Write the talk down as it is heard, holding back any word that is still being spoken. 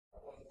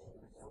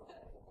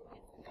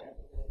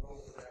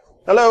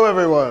Hello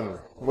everyone.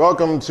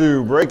 Welcome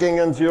to Breaking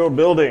Into Your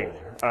Building,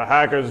 a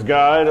hacker's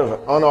guide of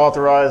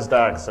unauthorized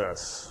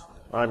access.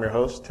 I'm your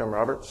host, Tim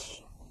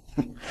Roberts.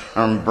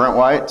 I'm Brent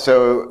White.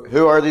 So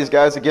who are these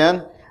guys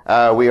again?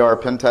 We are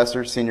pen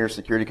testers, senior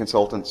security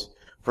consultants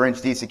for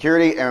HD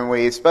Security, and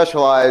we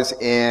specialize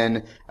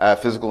in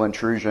physical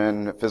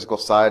intrusion, physical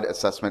side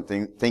assessment,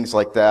 things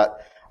like that.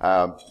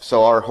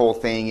 So our whole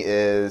thing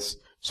is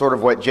sort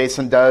of what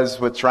Jason does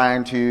with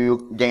trying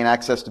to gain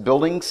access to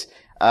buildings,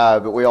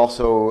 but we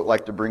also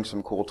like to bring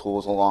some cool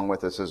tools along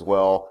with us as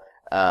well.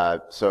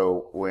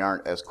 So we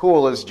aren't as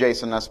cool as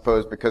Jason, I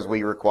suppose, because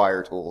we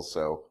require tools.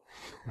 So,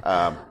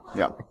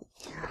 yeah.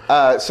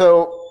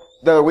 So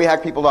the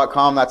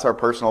wehackpeople.com, that's our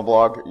personal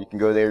blog. You can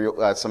go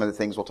there. Some of the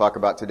things we'll talk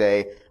about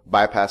today,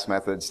 bypass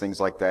methods, things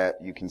like that.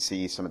 You can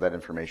see some of that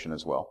information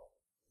as well.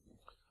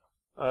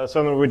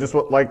 Something we just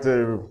like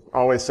to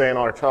always say in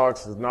our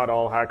talks is not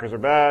all hackers are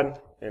bad.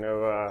 You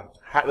know,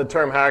 the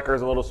term hacker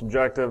is a little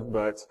subjective,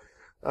 but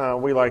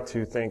we like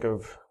to think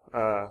of,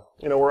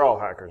 you know, we're all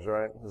hackers,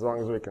 right? As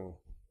long as we can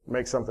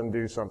make something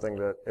do something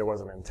that it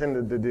wasn't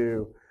intended to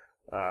do,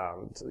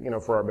 you know,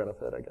 for our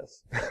benefit, I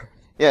guess.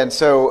 Yeah, and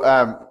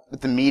so with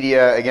the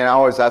media, again, I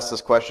always ask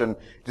this question: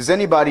 does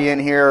anybody in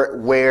here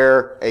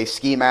wear a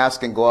ski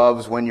mask and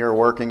gloves when you're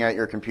working at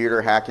your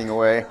computer hacking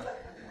away?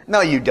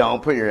 No, you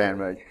don't. Put your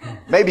hand up.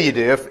 Maybe you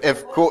do,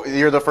 if cool,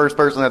 you're the first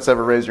person that's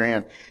ever raised your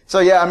hand. So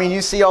yeah, I mean,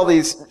 you see all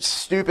these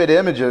stupid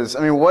images. I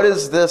mean, what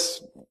is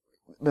this?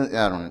 I don't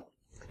know.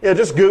 Yeah,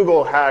 just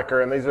Google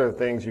hacker, and these are the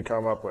things you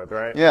come up with,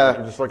 right? Yeah. You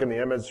can just look in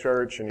the image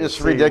search, and you It's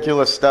see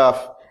ridiculous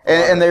stuff.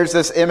 And there's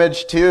this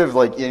image too of,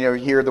 like, you know,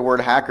 you hear the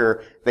word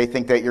hacker, they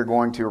think that you're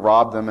going to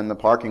rob them in the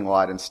parking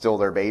lot and steal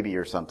their baby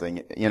or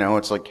something. You know,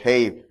 it's like,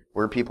 hey,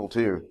 we're people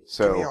too.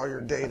 So give me all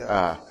your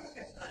data.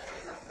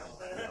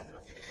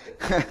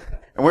 And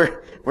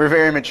we're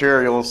very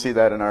mature. You'll see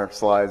that in our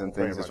slides and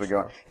things as we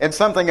go. And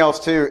something else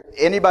too,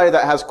 anybody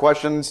that has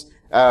questions,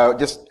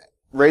 just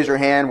raise your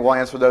hand. We'll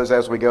answer those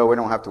as we go. We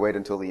don't have to wait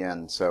until the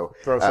end. So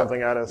Throw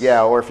something at us.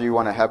 Yeah, or if you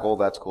want to heckle,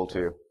 that's cool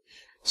too.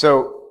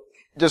 So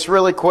just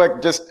really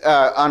quick, just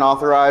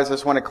unauthorized, I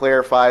just want to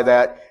clarify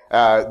that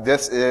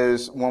this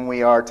is when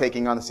we are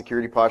taking on the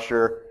security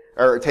posture,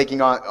 or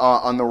taking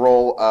on the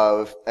role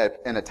of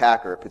an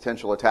attacker, a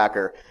potential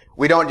attacker.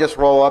 We don't just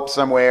roll up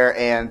somewhere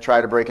and try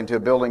to break into a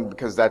building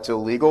because that's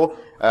illegal.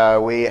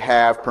 We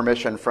have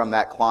permission from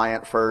that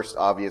client first,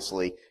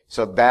 obviously.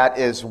 So that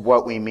is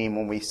what we mean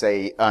when we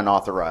say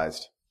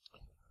unauthorized.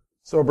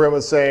 So Brent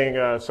was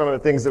saying some of the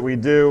things that we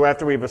do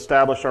after we've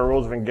established our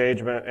rules of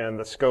engagement and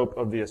the scope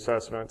of the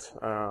assessment.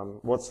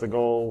 What's the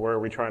goal? Where are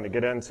we trying to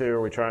get into?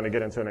 Are we trying to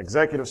get into an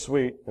executive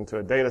suite, into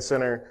a data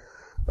center?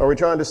 Are we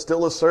trying to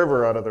steal a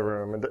server out of the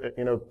room? And,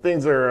 you know,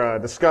 things are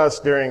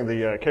discussed during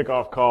the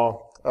kickoff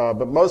call.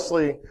 But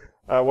mostly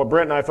what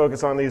Brent and I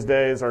focus on these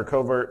days are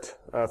covert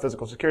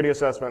physical security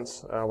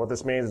assessments. What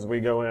this means is we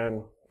go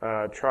in,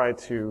 try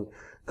to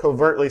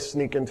covertly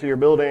sneak into your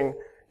building,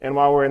 and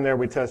while we're in there,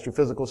 we test your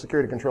physical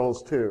security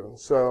controls too.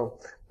 So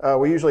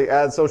we usually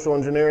add social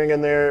engineering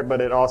in there, but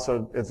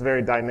it's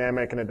very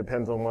dynamic, and it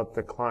depends on what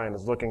the client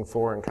is looking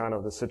for and kind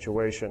of the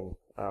situation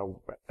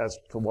as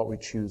to what we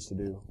choose to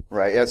do.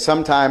 Right. Yeah,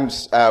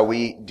 sometimes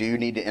we do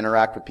need to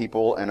interact with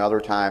people, and other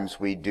times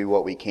we do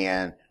what we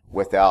can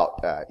without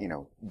you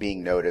know,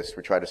 being noticed.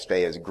 We try to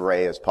stay as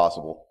gray as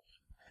possible.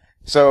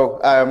 So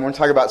when we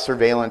talk about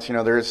surveillance, you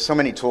know, there's so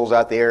many tools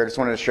out there. I just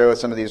wanted to show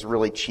some of these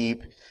really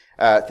cheap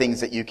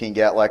things that you can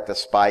get, like the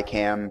spy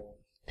cam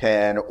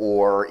pen,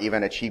 or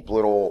even a cheap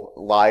little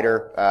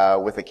lighter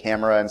with a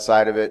camera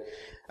inside of it.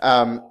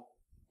 I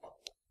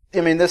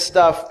mean, this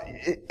stuff,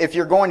 if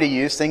you're going to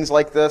use things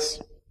like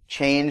this,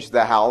 change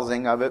the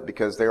housing of it,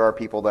 because there are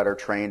people that are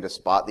trained to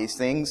spot these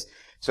things.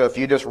 So if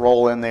you just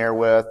roll in there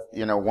with,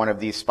 you know, one of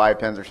these spy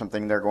pens or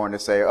something, they're going to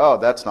say, oh,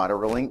 that's not a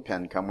real ink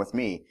pen, come with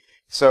me.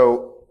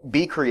 So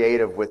be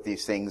creative with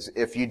these things.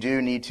 If you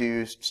do need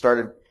to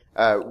start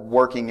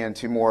working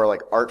into more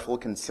like artful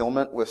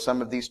concealment with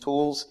some of these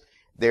tools,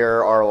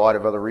 there are a lot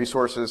of other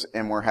resources,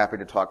 and we're happy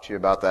to talk to you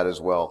about that as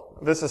well.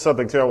 This is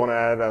something too I want to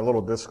add, a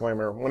little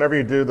disclaimer. Whenever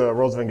you do the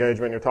rules of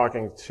engagement, you're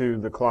talking to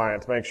the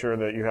client, make sure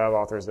that you have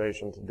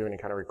authorization to do any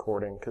kind of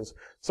recording, because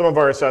some of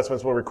our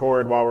assessments will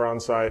record while we're on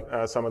site.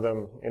 Some of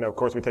them, you know, of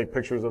course we take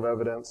pictures of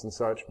evidence and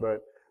such, but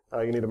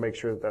you need to make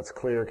sure that that's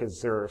clear,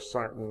 because there are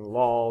certain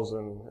laws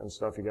and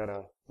stuff you got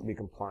to be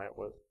compliant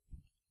with.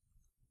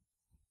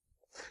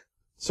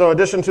 So in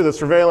addition to the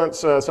surveillance,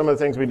 some of the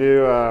things we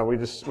do, we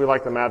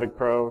like the Mavic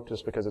Pro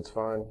just because it's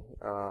fun.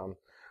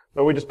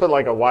 But we just put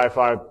like a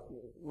Wi-Fi,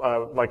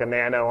 like a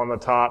Nano on the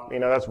top. You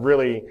know, that's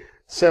really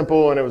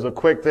simple, and it was a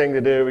quick thing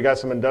to do. We got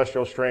some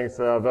industrial strength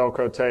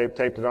Velcro tape,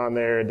 taped it on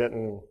there.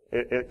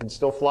 It could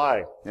still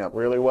fly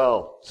really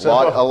well. So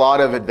a lot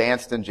of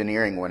advanced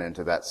engineering went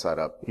into that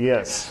setup.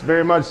 Yes,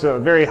 very much so.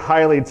 Very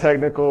highly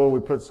technical.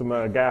 We put some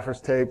gaffer's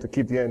tape to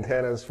keep the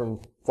antennas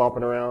from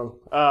flopping around.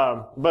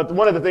 But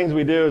one of the things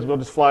we do is we'll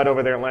just fly it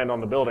over there and land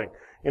on the building.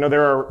 You know,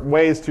 there are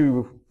ways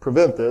to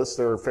prevent this.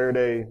 There are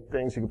Faraday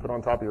things you can put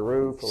on top of your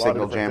roof.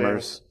 Signal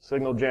jammers.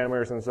 Signal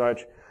jammers and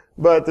such.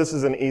 But this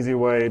is an easy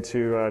way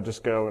to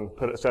just go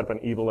and set up an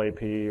evil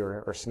AP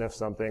or sniff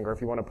something. Or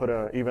if you want to put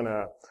even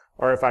a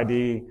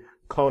RFID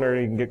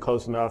cloner, you can get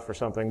close enough or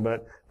something.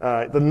 But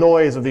the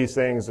noise of these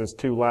things is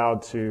too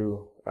loud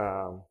to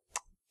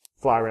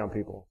fly around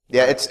people.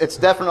 Yeah, it's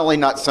definitely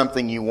not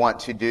something you want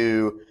to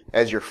do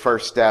as your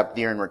first step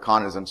during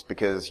reconnaissance,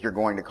 because you're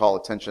going to call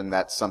attention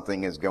that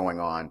something is going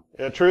on.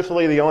 Yeah,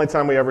 truthfully, the only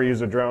time we ever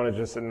use a drone is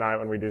just at night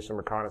when we do some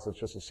reconnaissance,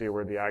 just to see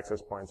where the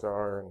access points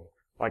are and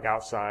like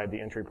outside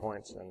the entry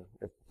points and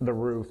the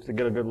roof, to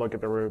get a good look at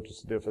the roof,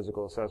 just to do a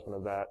physical assessment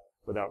of that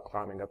without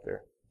climbing up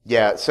there.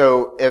 Yeah,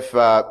 so if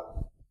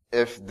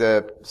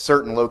the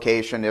certain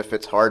location, if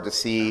it's hard to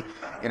see,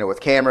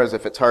 with cameras,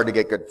 if it's hard to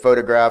get good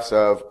photographs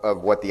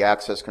of what the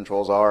access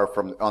controls are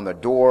from on the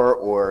door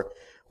or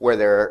where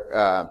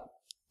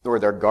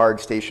their guard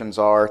stations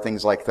are,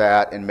 things like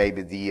that, and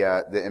maybe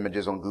the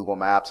images on Google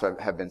Maps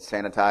have been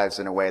sanitized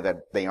in a way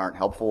that they aren't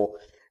helpful,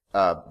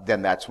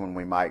 then that's when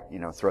we might,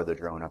 throw the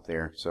drone up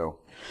there. So,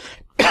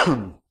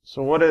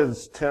 so what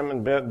is Tim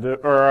and Brent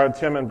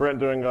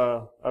doing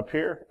up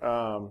here?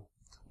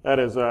 That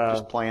is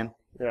just playing.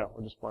 Yeah,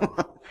 we're just playing.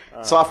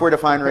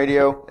 Software-defined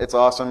radio. It's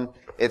awesome.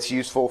 It's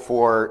useful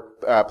for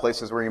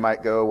places where you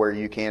might go where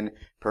you can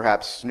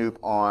perhaps snoop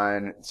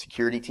on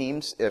security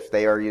teams if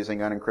they are using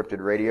unencrypted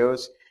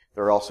radios.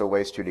 There are also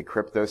ways to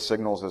decrypt those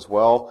signals as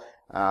well.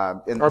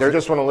 Or if you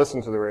just want to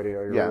listen to the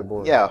radio, you're really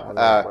bored.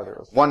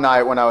 Yeah. One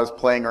night when I was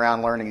playing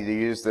around learning to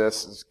use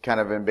this, it's kind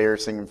of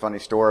embarrassing and funny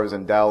story. I was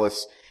in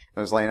Dallas.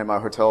 I was laying in my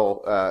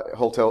hotel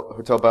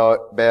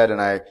bed,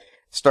 and I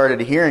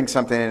started hearing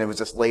something, and it was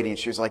this lady, and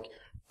she was like,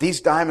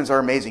 "These diamonds are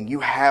amazing.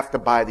 You have to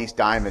buy these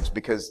diamonds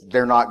because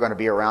they're not going to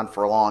be around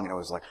for long." And I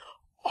was like,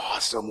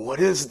 awesome. What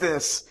is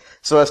this?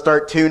 So I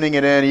start tuning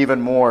it in even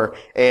more,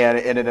 and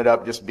it ended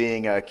up just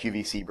being a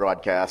QVC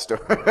broadcast.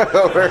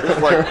 Where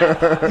it's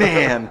like,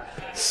 man,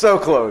 so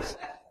close.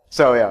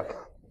 So yeah,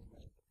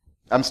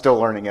 I'm still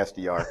learning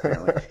SDR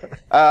apparently.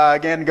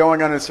 Again,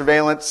 going on a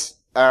surveillance,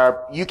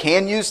 you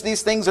can use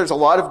these things. There's a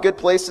lot of good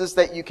places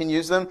that you can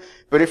use them,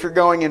 but if you're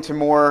going into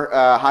more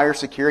higher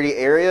security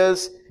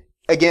areas,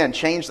 again,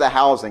 change the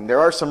housing. There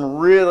are some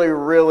really,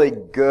 really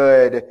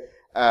good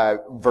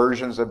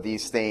versions of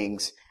these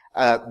things.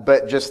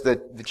 But just the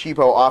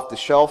cheapo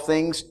off-the-shelf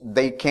things,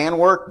 they can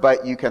work,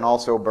 but you can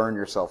also burn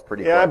yourself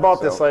pretty quick. Yeah, I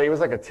bought this, it was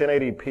like a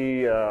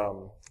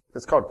 1080p,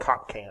 it's called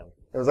Cop Cam.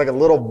 It was like a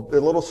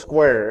little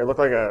square. It looked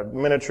like a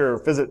miniature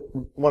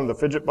one of the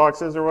fidget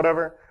boxes or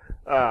whatever.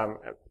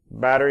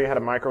 Battery had a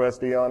micro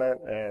SD on it,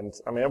 and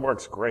it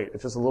works great.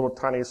 It's just a little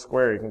tiny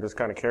square you can just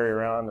kind of carry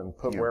around and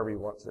put wherever you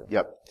want to.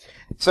 Yep.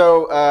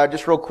 So,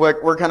 just real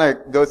quick, we're gonna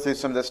go through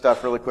some of this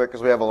stuff really quick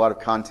because we have a lot of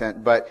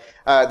content, but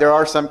there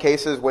are some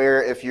cases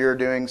where if you're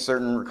doing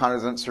certain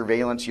reconnaissance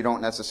surveillance, you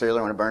don't necessarily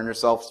want to burn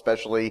yourself,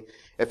 especially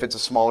if it's a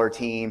smaller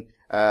team,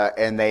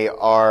 and they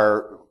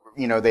are,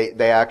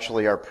 they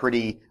actually are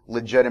pretty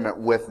legitimate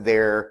with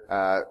their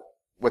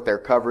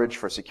coverage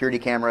for security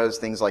cameras,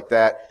 things like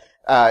that.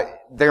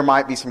 There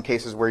might be some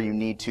cases where you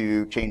need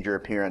to change your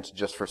appearance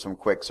just for some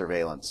quick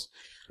surveillance.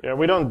 Yeah,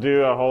 we don't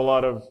do a whole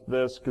lot of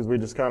this because we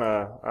just kind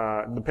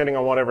of, depending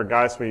on whatever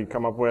guys we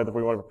come up with, if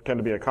we want to pretend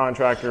to be a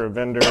contractor, a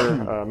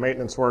vendor,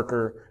 maintenance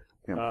worker,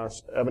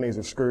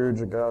 Ebenezer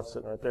Scrooge, a guy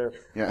sitting right there.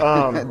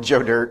 Yeah.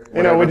 Joe Dirt.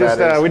 We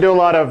do a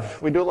lot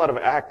of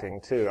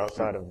acting too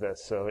outside of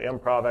this. So the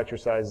improv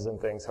exercises and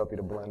things help you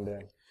to blend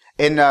in.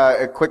 And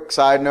a quick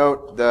side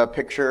note, the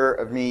picture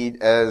of me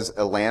as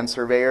a land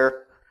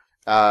surveyor,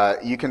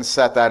 you can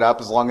set that up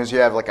as long as you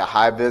have like a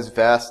high-vis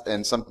vest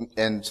and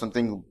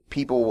something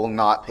people will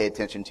not pay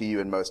attention to you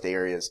in most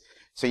areas.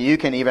 So you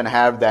can even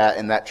have that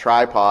in that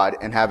tripod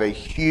and have a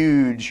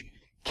huge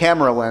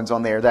camera lens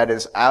on there that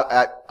is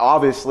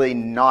obviously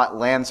not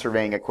land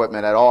surveying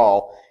equipment at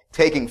all,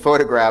 taking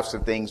photographs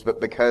of things,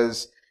 but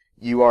because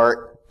you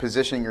are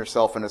positioning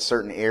yourself in a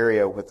certain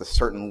area with a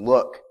certain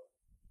look,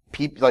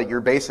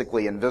 you're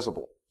basically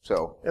invisible.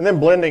 So. And then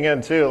blending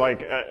in too,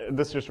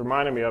 this just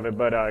reminded me of it,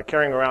 but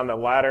carrying around the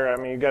ladder,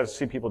 you guys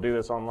see people do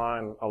this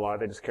online a lot,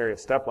 they just carry a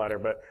step ladder,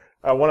 but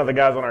one of the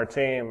guys on our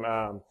team,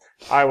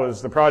 I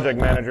was the project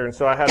manager, and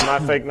so I had my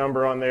fake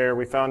number on there.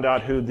 We found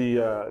out who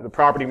the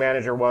property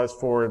manager was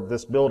for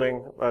this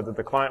building that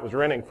the client was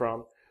renting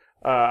from.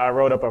 I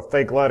wrote up a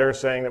fake letter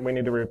saying that we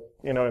need to,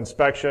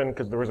 inspection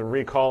because there was a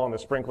recall on the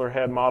sprinkler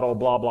head model,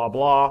 blah, blah,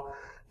 blah.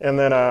 And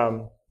then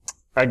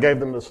I gave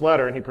them this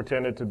letter, and he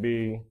pretended to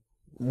be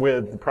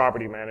with the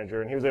property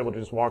manager, and he was able to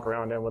just walk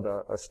around in with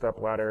a step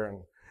ladder.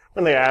 And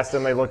when they asked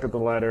him, they looked at the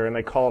letter, and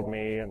they called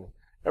me, and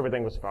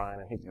everything was fine.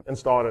 And he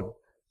installed a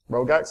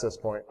rogue access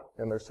point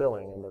in their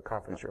ceiling in the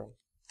conference room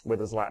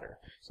with his ladder.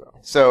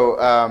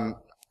 So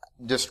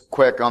just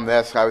quick on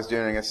this, I was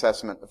doing a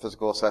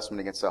physical assessment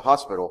against a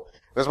hospital.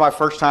 It was my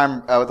first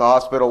time with the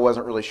hospital,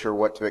 wasn't really sure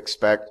what to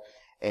expect.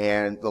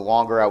 And the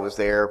longer I was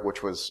there,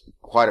 which was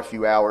quite a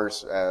few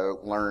hours,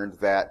 learned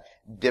that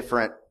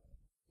different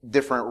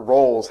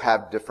roles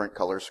have different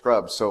color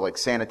scrubs. So like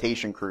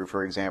sanitation crew,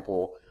 for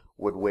example,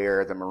 would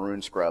wear the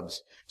maroon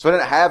scrubs. So I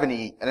didn't have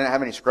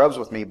any scrubs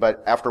with me,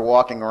 but after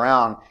walking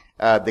around,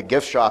 the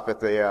gift shop at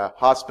the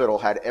hospital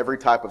had every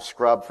type of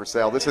scrub for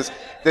sale. This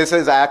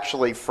is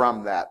actually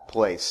from that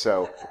place.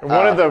 So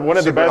one of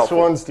the best helpful.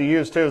 ones to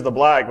use too is the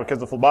black, because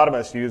the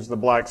phlebotomists use the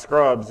black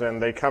scrubs,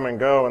 and they come and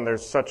go, and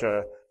there's such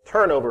a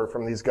turnover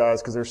from these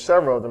guys because there's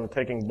several of them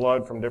taking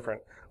blood from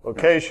different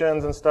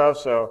locations and stuff.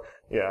 So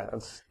yeah,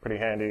 it's pretty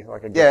handy.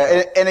 Like a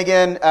gift shop. And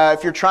again,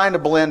 if you're trying to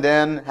blend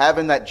in,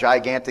 having that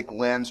gigantic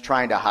lens,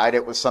 trying to hide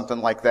it with something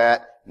like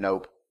that,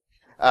 nope.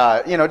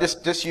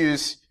 Just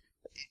use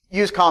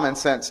common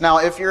sense. Now,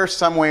 if you're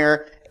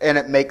somewhere and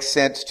it makes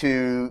sense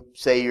to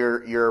say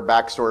your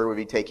backstory would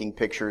be taking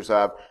pictures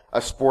of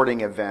a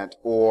sporting event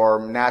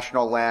or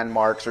national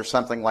landmarks or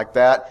something like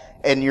that,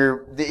 and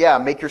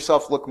make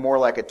yourself look more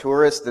like a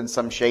tourist than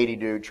some shady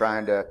dude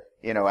trying to,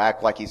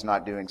 act like he's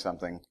not doing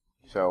something.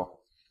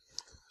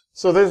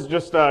 So there's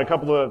just a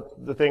couple of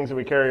the things that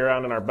we carry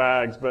around in our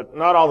bags, but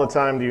not all the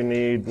time do you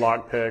need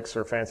lock picks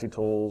or fancy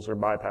tools or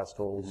bypass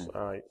tools.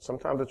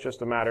 Sometimes it's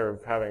just a matter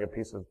of having a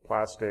piece of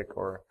plastic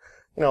or,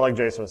 like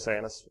Jason was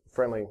saying, a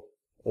friendly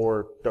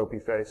or dopey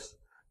face,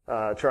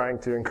 trying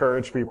to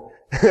encourage people,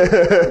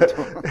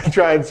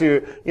 trying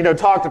to,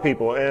 talk to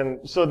people. And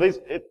so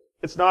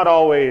it's not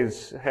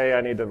always, hey,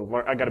 I need to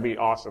learn, I gotta be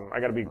awesome. I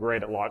gotta be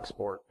great at lock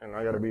sport, and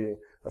I gotta be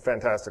a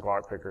fantastic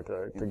lock picker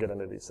to get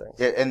into these things.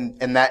 Yeah,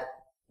 and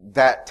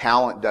that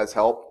talent does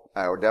help.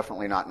 We're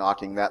definitely not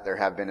knocking that. There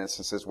have been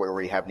instances where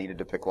we have needed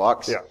to pick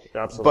locks. Yeah,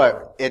 absolutely.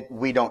 But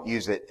we don't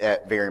use it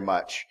very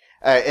much.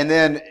 And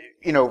then,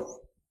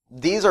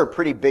 these are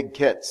pretty big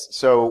kits.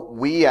 So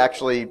we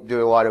actually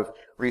do a lot of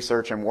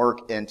research and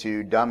work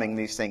into dumbing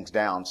these things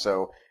down.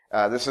 So,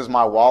 this is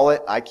my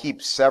wallet. I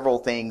keep several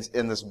things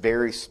in this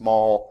very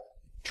small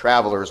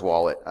traveler's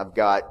wallet. I've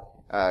got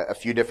a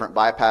few different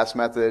bypass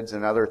methods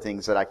and other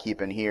things that I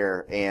keep in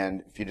here.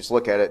 And if you just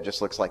look at it, it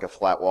just looks like a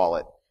flat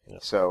wallet. Yeah.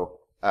 So,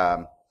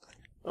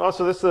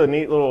 also, this is a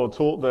neat little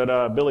tool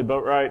that Billy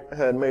Boatwright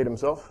had made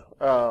himself.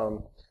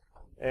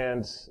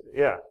 And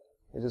yeah,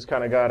 he just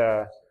kind of got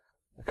a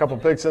couple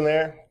picks in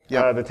there.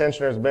 Yep. The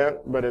tensioner's bent,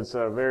 but it's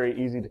very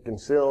easy to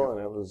conceal,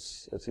 and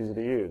it's easy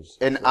to use.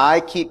 And so.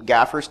 I keep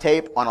gaffer's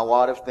tape on a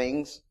lot of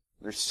things.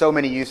 There's so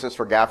many uses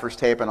for gaffer's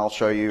tape, and I'll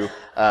show you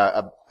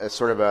a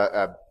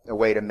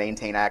way to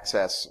maintain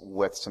access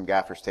with some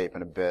gaffer's tape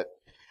in a bit.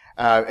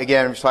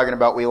 Again, I'm just talking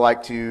about we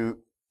like to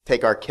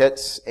take our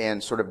kits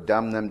and sort of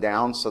dumb them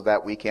down so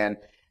that we can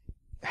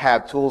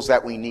have tools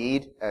that we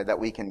need that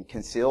we can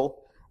conceal.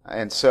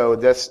 And so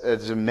this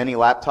is a mini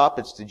laptop.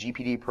 It's the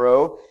GPD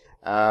Pro.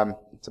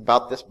 It's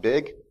about this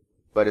big,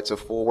 but it's a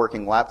full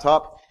working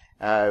laptop.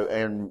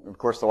 And of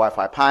course the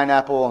Wi-Fi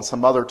Pineapple and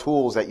some other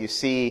tools that you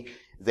see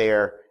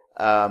there.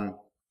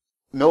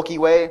 Milky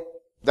Way,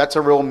 that's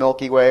a real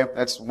Milky Way.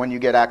 That's when you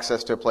get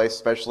access to a place,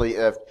 especially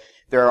if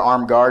there are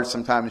armed guards.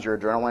 Sometimes your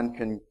adrenaline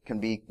can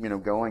be,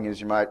 going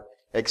as you might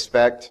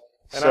expect.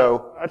 And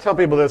so I tell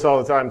people this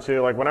all the time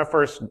too. Like when I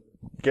first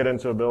get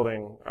into a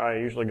building, I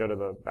usually go to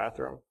the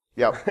bathroom.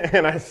 Yep.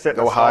 And I sit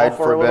in the stall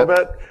for a little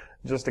bit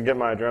just to get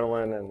my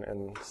adrenaline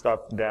and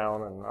stuff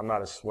down, and I'm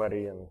not as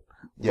sweaty and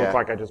look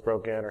like I just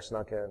broke in or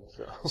snuck in.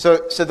 So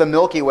the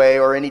Milky Way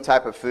or any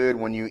type of food,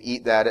 when you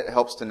eat that, it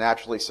helps to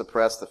naturally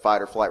suppress the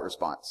fight or flight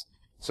response.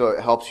 So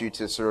it helps you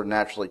to sort of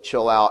naturally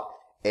chill out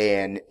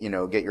and,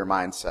 get your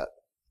mind set.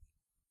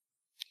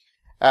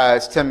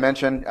 As Tim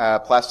mentioned,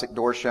 plastic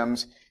door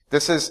shims.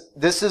 This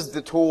is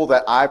the tool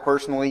that I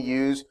personally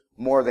use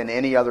more than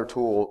any other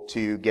tool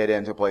to get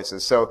into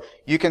places. So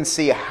you can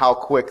see how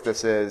quick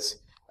this is.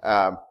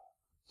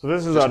 So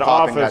this is an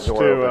office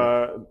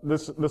to,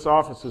 this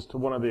office is to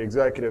one of the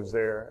executives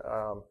there.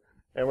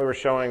 And we were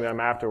showing them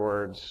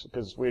afterwards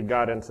because we had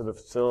got into the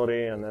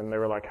facility, and then they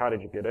were like, how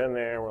did you get in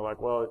there? And we're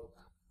like, well,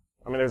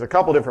 there's a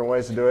couple different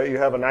ways to do it. You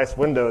have a nice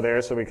window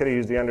there, so we could have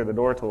used the under the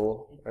door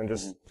tool and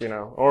just,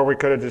 or we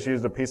could have just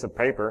used a piece of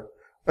paper.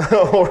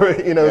 Or,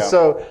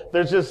 so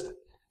there's just,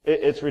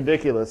 it's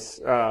ridiculous,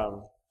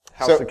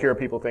 how secure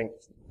people think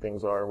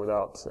things are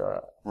without,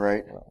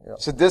 right.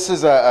 So this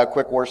is a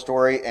quick war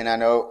story, and I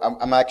know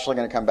I'm actually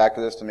going to come back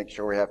to this to make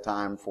sure we have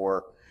time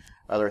for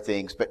other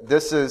things, but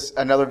this is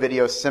another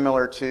video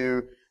similar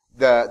to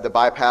the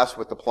bypass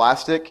with the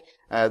plastic.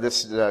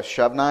 This is a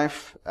shove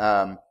knife.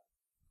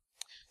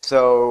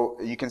 So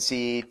you can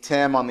see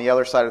Tim on the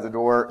other side of the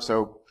door.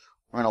 So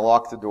we're going to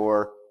lock the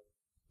door.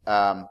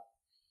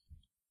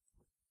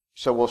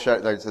 So we'll show,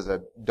 this is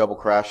a double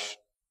crash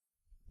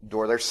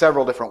door. There's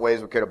several different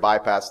ways we could have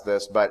bypassed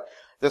this, but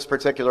this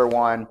particular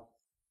one,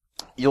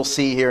 you'll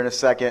see here in a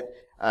second.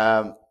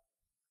 If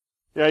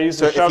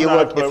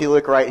you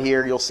look right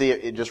here, you'll see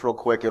it just real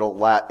quick.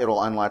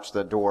 It'll unlatch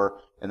the door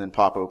and then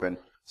pop open.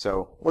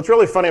 So what's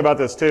really funny about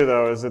this too,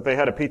 though, is that they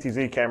had a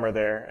PTZ camera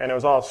there, and it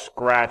was all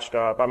scratched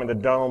up. The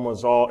dome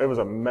was it was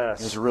a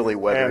mess. It was really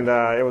weathered.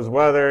 And it was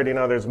weathered.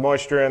 There's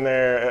moisture in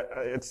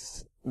there.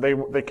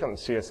 They couldn't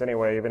see us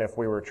anyway, even if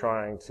we were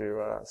trying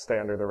to stay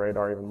under the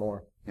radar even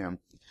more. Yeah.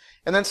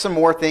 And then some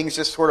more things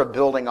just sort of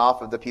building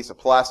off of the piece of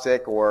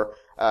plastic or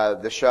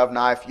the shove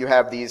knife. You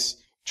have these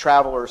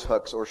traveler's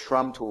hooks or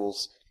shrum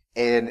tools,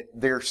 and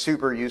they're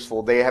super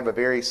useful. They have a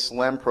very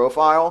slim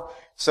profile,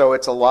 so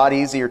it's a lot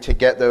easier to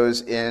get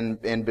those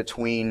in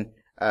between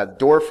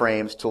door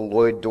frames to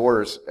Lloyd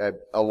doors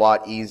a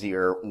lot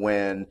easier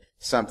when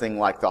something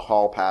like the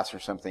hall pass or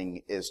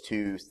something is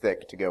too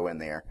thick to go in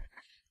there.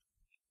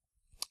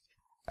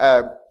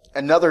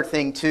 Another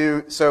thing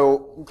too,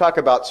 so we talk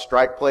about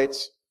strike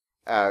plates,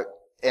 and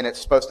it's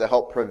supposed to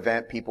help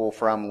prevent people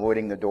from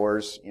Lloyding the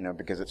doors,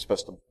 because it's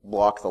supposed to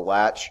block the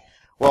latch.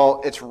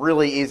 Well, it's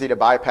really easy to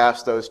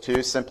bypass those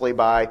too, simply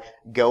by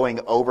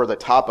going over the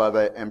top of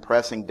it and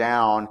pressing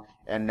down,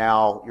 and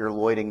now you're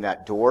Lloyding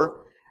that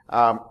door.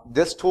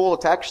 This tool,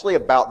 it's actually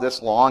about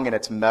this long and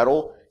it's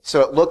metal,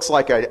 so it looks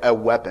like a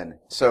weapon.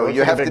 So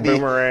you have to be,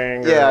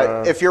 boomerang.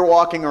 If you're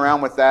walking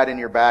around with that in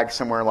your bag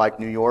somewhere like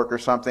New York or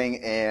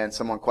something and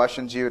someone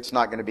questions you, it's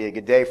not going to be a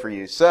good day for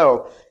you.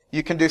 So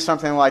you can do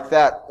something like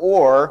that,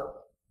 or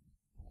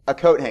a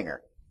coat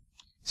hanger.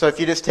 So if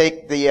you just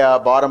take the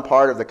bottom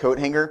part of the coat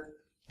hanger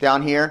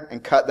down here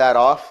and cut that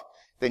off,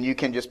 then you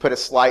can just put a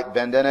slight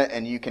bend in it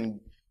and you can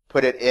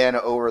put it in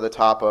over the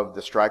top of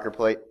the striker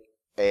plate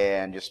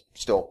and just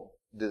still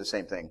do the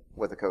same thing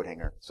with a coat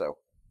hanger. So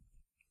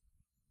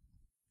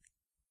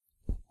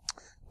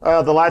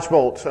the latch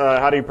bolt,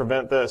 how do you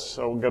prevent this?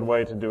 A good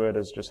way to do it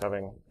is just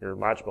having your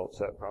latch bolt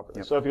set properly.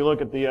 Yep. So if you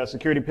look at the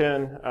security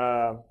pin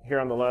here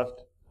on the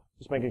left,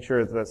 just making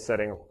sure that that's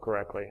setting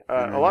correctly.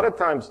 A lot of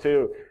times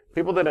too,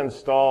 people that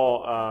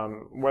install,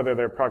 whether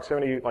they're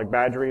proximity like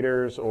badge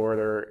readers or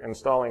they're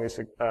installing these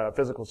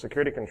physical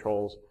security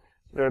controls,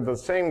 they're the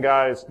same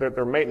guys,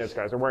 they're maintenance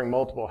guys. They're wearing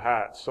multiple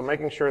hats. So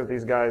making sure that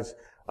these guys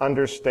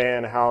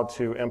understand how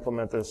to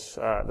implement this,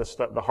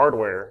 the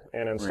hardware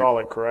and install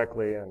it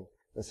correctly and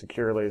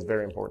securely is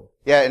very important.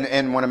 Yeah,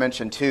 and want to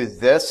mention too,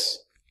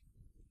 this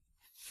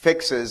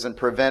fixes and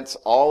prevents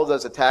all of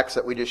those attacks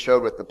that we just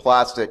showed with the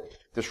plastic,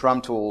 the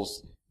shrum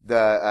tools,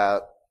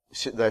 the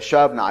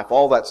shove knife,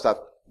 all that stuff.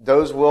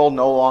 Those will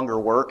no longer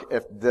work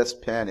if this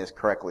pin is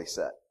correctly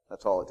set.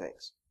 That's all it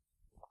takes.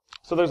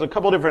 So there's a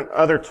couple different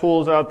other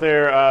tools out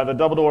there. The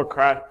double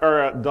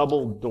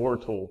door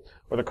tool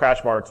or the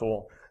crash bar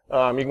tool.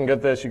 You can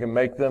get this. You can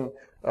make them.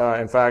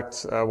 In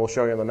fact, we'll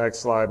show you on the next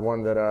slide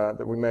one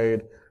that we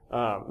made.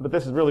 But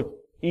this is really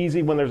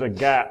easy when there's a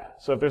gap.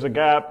 So if there's a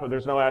gap,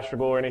 there's no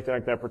astragal or anything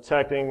like that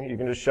protecting, you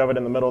can just shove it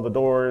in the middle of the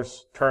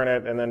doors, turn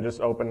it, and then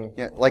just open.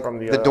 Yeah, like from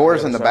the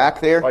doors in the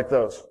back there. Like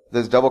those.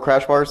 Those double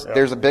crash bars. Yep.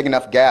 There's a big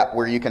enough gap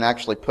where you can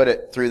actually put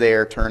it through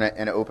there, turn it,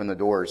 and open the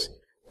doors.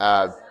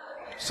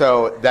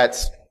 So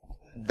that's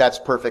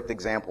perfect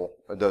example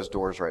of those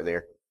doors right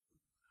there.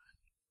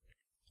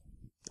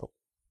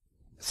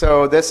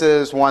 So this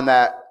is one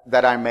that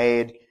I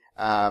made.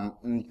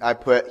 I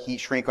put heat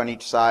shrink on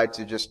each side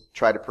to just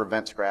try to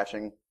prevent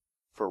scratching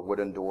for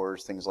wooden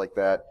doors, things like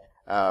that.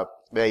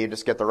 Yeah, you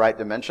just get the right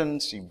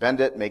dimensions, you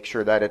bend it, make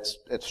sure that it's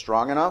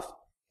strong enough,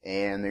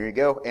 and there you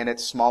go. And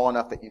it's small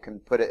enough that you can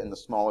put it in the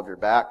small of your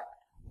back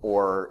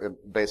or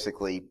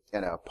basically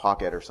in a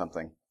pocket or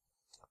something.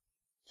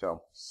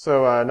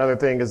 So another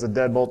thing is the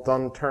deadbolt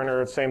thumb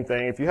turner. Same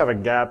thing. If you have a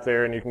gap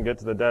there and you can get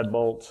to the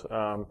deadbolt,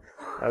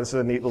 this is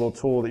a neat little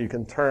tool that you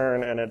can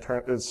turn, and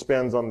it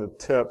spins on the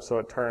tip, so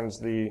it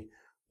turns the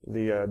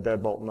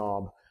deadbolt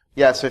knob.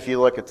 Yeah. So if you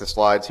look at the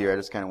slides here, I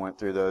just kind of went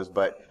through those,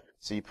 but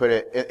so you put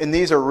it, and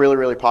these are really,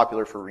 really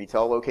popular for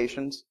retail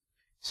locations.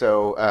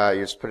 So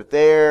you just put it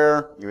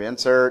there, you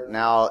insert.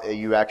 Now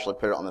you actually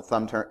put it on the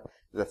thumb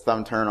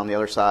turn on the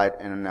other side,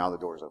 and now the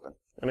door's open.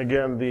 And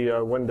again,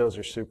 the windows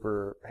are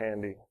super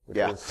handy.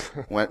 Yeah,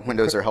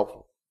 windows are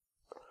helpful.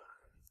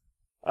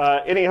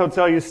 Any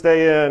hotel you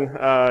stay in,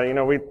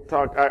 we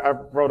talk. I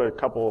wrote a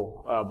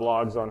couple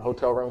blogs on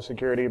hotel room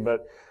security,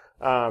 but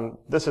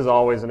this is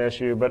always an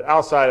issue. But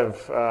outside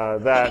of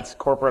that,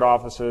 corporate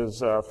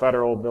offices,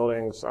 federal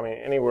buildings,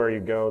 anywhere you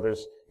go,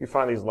 you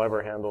find these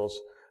lever handles.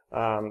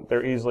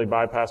 They're easily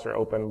bypassed or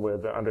opened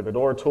with the under the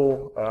door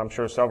tool. I'm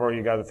sure several of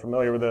you guys are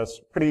familiar with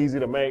this. Pretty easy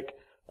to make.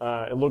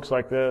 It looks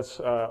like this.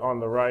 On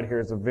the right here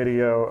is a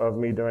video of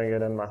me doing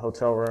it in my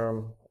hotel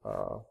room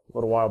a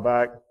little while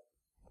back.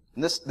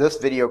 And this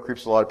video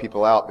creeps a lot of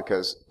people out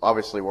because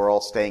obviously we're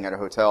all staying at a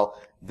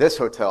hotel. This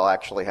hotel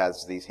actually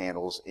has these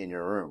handles in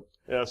your room.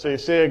 Yeah, so you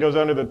see it goes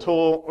under the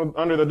tool,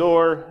 under the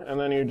door, and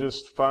then you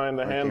just find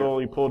the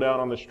handle, you pull down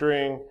on the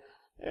string,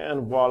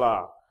 and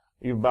voila.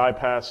 You've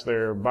bypassed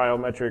their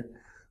biometric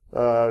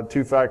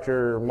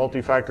two-factor,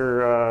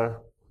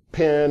 multi-factor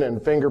PIN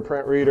and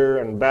fingerprint reader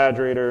and badge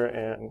reader,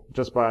 and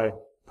just by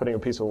putting a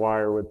piece of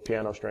wire with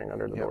piano string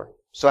under the door.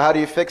 So how do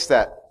you fix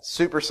that?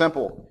 Super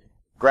simple.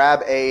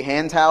 Grab a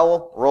hand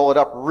towel, roll it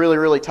up really,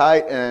 really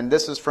tight, and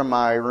this is from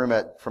my room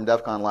from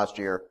DEF CON last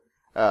year.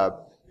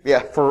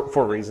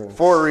 For reasons.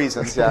 For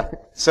reasons, yeah.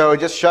 So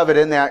just shove it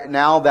in there.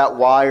 Now that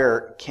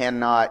wire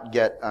cannot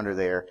get under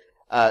there.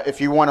 If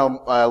you want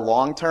a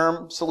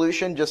long-term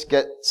solution, just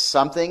get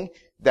something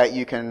that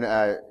you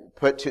can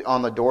put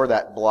on the door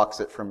that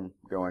blocks it from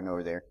going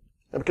over there.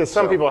 Because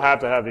some people have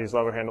to have these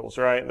lever handles,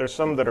 right? There's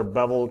some that are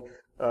beveled.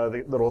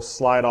 the little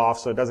slide off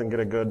so it doesn't get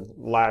a good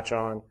latch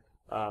on.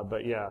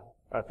 But yeah,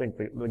 I think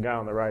the guy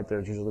on the right there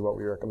is usually what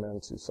we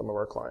recommend to some of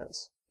our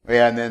clients.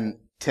 Yeah, and then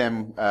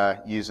Tim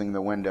using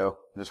the window,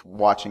 just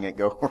watching it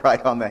go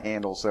right on the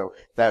handle, so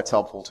that's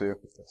helpful too.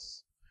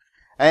 Yes.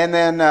 And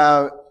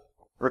then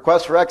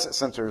request for exit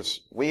sensors.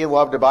 We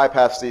love to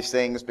bypass these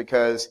things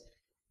because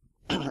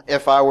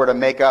if I were to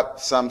make up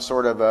some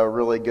sort of a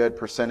really good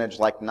percentage,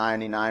 like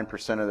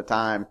 99% of the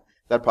time,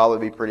 that'd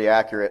probably be pretty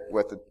accurate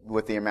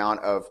with the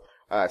amount of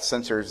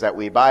sensors that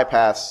we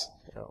bypass.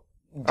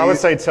 I would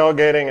say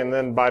tailgating and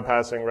then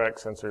bypassing rec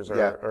sensors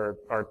are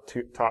our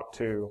top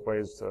two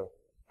ways to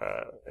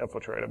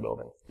infiltrate a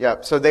building. Yeah,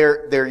 so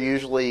they're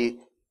usually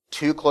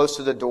too close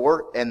to the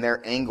door and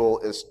their angle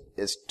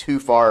is too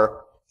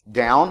far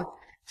down.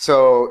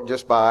 So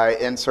just by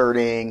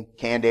inserting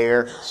canned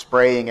air,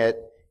 spraying it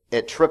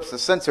trips the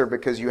sensor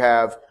because you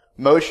have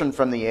motion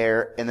from the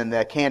air, and then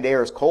the canned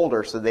air is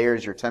colder, so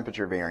there's your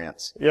temperature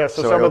variance. Yeah,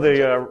 so some of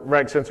the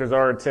rec sensors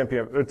are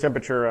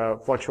temperature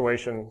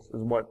fluctuation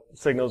is what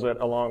signals it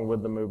along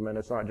with the movement.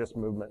 It's not just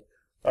movement.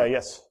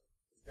 Yes?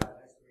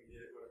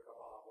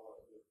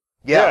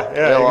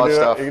 Yeah,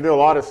 you can do a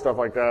lot of stuff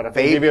like that. I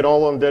think David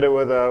Olin did it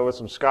with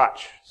some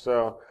scotch.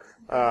 So,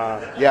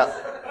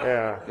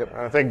 yeah. Yep.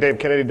 I think Dave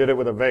Kennedy did it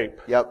with a vape.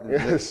 Yep.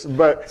 Yes,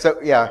 but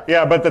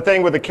yeah, but the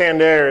thing with the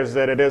canned air is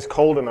that it is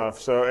cold enough.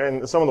 So,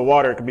 and some of the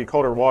water, it could be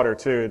colder water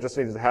too. It just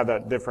needs to have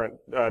that different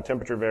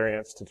temperature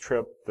variance to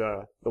trip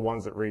the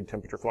ones that read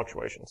temperature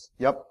fluctuations.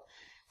 Yep.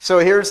 So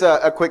here's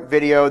a quick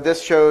video.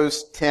 This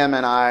shows Tim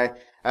and I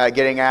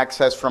getting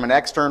access from an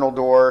external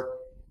door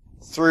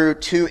through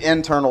two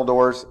internal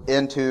doors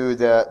into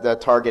the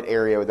target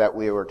area that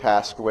we were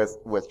tasked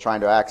with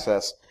trying to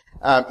access.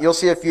 You'll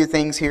see a few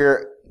things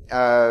here.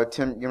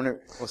 Tim,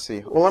 let's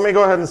see. Well, let me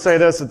go ahead and say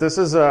this, that this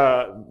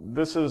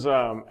is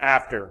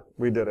after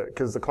we did it,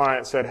 because the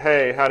client said,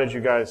 hey, how did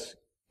you guys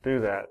do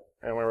that?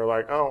 And we were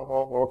like, oh,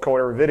 well, we'll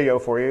record a video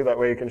for you. That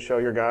way you can show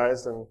your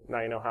guys, and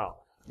now you know how.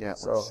 Yeah,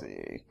 let's see.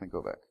 Let me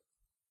go back.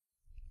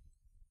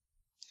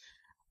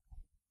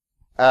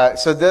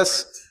 So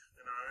this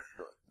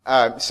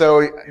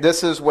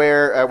is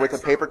where, with a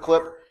paper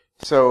clip,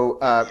 so,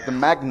 the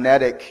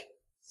magnetic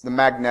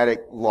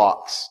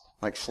locks,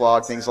 like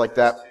Schlog, things like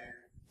that,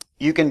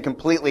 you can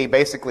completely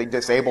basically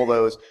disable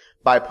those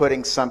by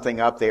putting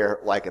something up there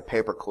like a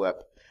paper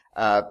clip.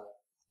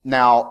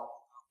 Now,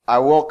 I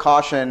will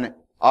caution,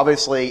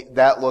 obviously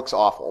that looks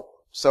awful.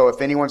 So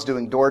if anyone's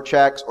doing door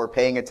checks or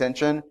paying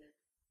attention,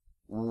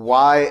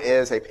 why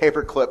is a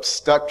paper clip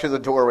stuck to the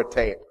door with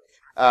tape?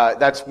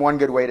 That's one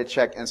good way to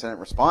check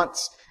incident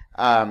response.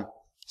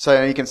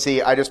 So you can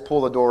see I just pull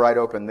the door right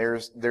open.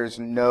 There's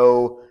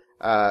no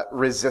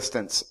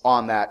resistance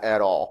on that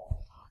at all.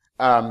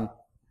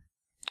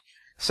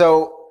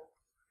 So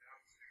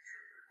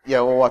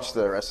yeah, we'll watch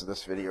the rest of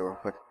this video real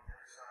quick.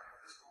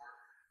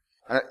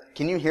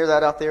 Can you hear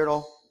that out there at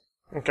all?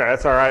 Okay,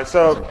 that's all right.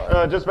 So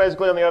just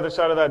basically on the other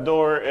side of that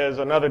door is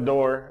another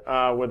door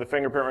with a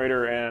fingerprint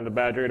reader and a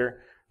badge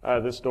reader.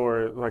 This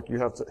door, like you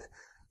have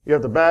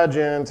to badge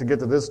in to get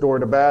to this door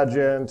to badge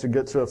in to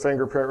get to a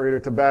fingerprint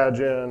reader to badge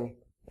in,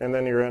 and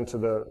then you're into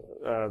the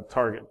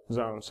target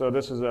zone. So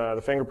this is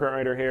the fingerprint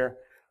reader here.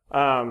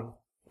 I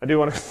do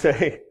want to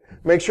say,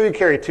 make sure you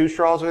carry 2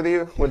 straws with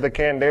you with the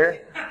canned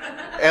air.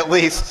 At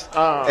least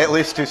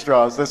 2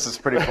 straws. This is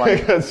pretty funny.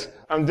 Because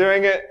I'm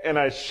doing it and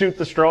I shoot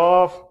the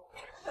straw off,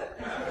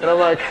 and I'm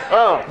like,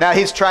 oh. Now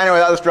he's trying it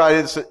without the straw.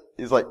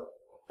 He's like,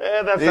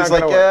 that's he's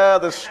not like, yeah,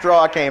 the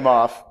straw came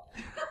off.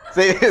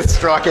 See, the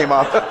straw came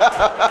off.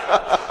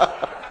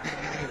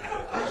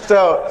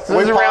 So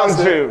we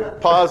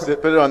paused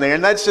it, put it on there,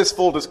 and that's just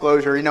full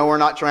disclosure. You know, we're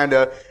not trying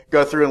to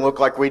go through and look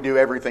like we do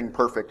everything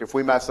perfect. If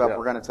we mess up,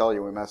 we're going to tell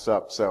you we mess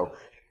up. So,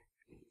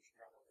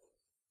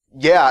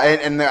 yeah,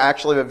 and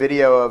actually the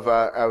video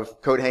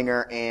of coat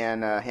hanger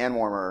and hand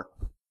warmer,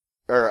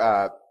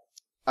 or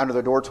under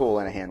the door tool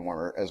and a hand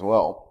warmer as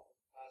well.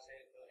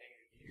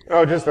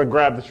 Oh, just to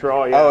grab the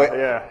straw,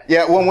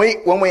 Yeah,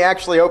 when we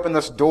actually opened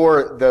this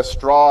door, the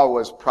straw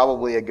was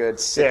probably a good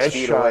 6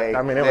 feet away.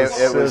 I mean,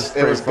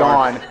 it was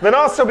gone. But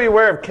also be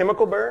aware of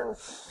chemical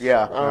burns.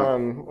 Yeah.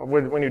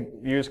 When you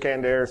use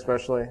canned air,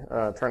 especially,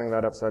 turning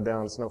that upside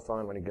down, it's no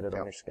fun when you get it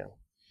on your skin.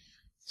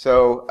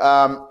 So,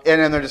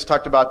 and then they just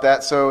talked about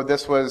that. So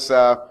this was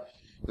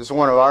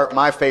one of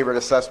my favorite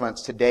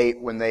assessments to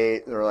date when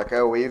they were like,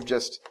 oh, we've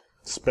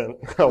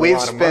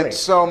spent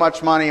so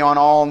much money on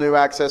all new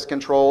access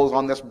controls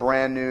on this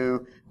brand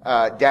new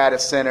data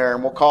center,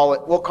 and we'll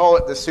call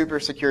it the super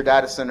secure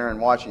data center in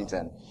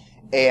Washington.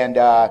 And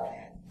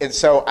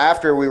so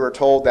after we were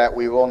told that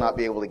we will not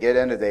be able to get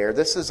into there,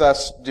 this is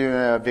us doing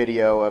a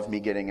video of me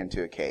getting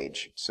into a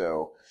cage.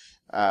 So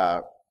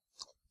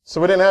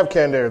we didn't have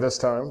canned air this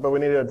time, but we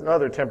needed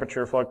another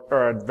temperature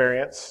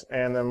variance,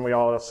 and then we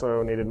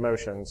also needed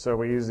motion. So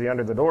we used the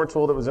under the door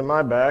tool that was in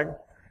my bag.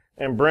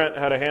 And Brent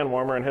had a hand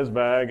warmer in his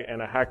bag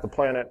and a Hack the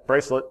Planet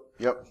bracelet.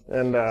 Yep.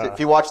 And if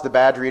you watch the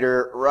badge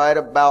reader, right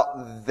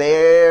about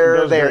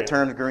there it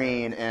turns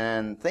green.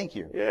 And thank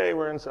you. Yay,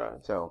 we're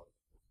inside. So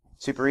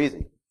Super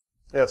easy.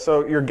 Yeah,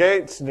 so your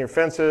gates and your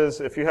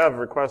fences, if you have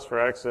requests for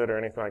exit or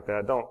anything like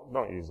that,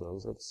 don't use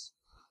those.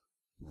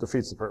 It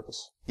defeats the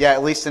purpose. Yeah,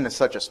 at least in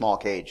such a small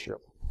cage. Yep.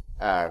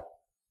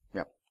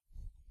 Yep.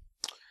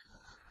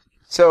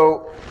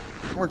 So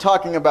we're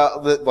talking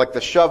about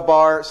the shove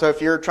bar. So if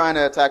you're trying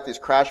to attack these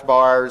crash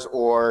bars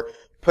or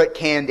put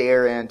canned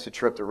air in to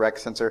trip the rec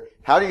sensor,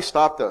 how do you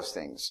stop those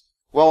things?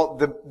 Well,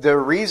 the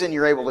reason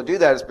you're able to do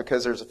that is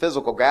because there's a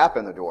physical gap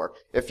in the door.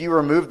 If you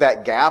remove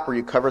that gap or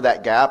you cover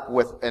that gap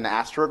with an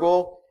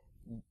astragal,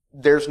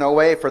 there's no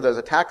way for those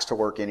attacks to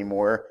work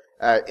anymore,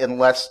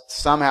 unless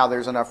somehow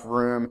there's enough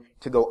room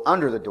to go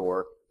under the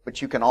door.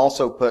 But you can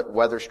also put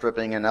weather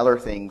stripping and other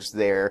things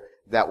there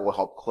that will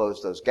help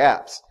close those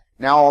gaps.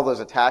 Now all those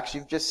attacks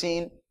you've just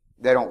seen,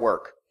 they don't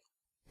work.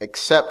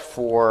 Except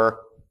for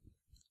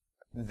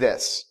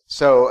this.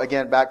 So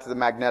again, back to the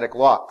magnetic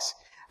locks.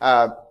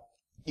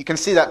 You can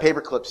see that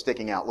paperclip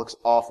sticking out. Looks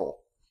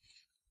awful.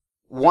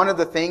 One of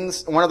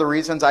the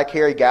reasons I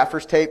carry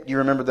gaffer's tape, do you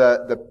remember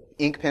the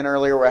ink pen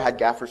earlier where I had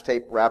gaffer's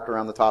tape wrapped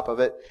around the top of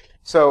it?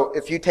 So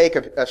if you take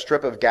a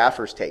strip of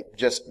gaffer's tape,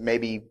 just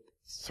maybe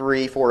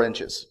 3-4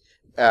 inches,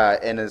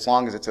 and as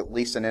long as it's at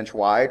least an inch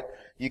wide,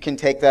 you can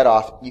take that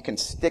off, you can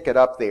stick it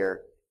up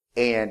there,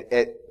 and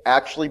it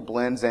actually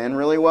blends in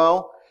really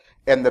well.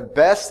 And the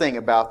best thing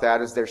about that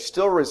is there's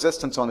still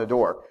resistance on the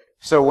door.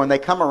 So when they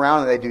come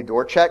around and they do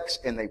door checks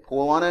and they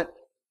pull on it,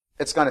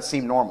 it's going to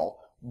seem normal.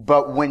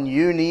 But when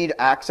you need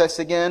access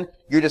again,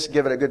 you just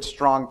give it a good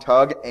strong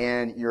tug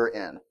and you're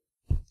in.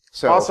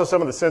 So also,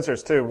 some of the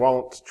sensors too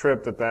won't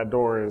trip that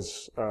door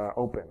is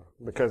open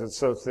because it's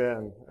so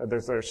thin.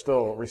 They're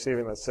still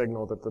receiving that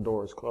signal that the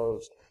door is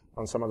closed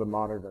on some of the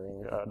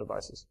monitoring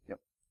devices. Yep.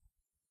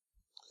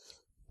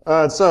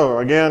 So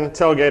again,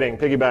 tailgating,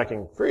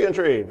 piggybacking, free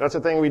entry. That's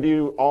a thing we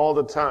do all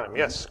the time.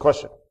 Yes,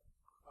 question.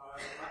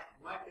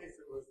 In my case,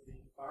 it was the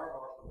fire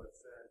marshal that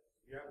said,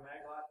 "You have a mag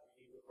lock,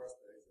 you need request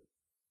for exit."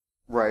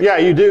 Right. Yeah,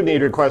 you do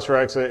need request for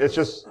exit. It's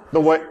just the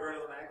way. Get rid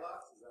of the mag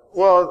locks? Is that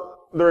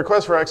Well, the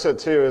request for exit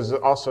too is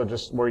also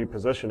just where you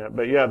position it.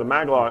 But yeah, the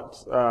mag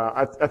locks,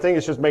 I think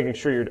it's just making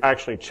sure you're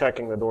actually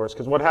checking the doors.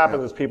 Because what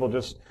happens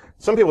is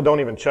some people don't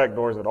even check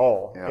doors at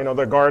all. Yeah. You know,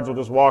 their guards will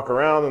just walk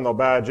around and they'll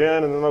badge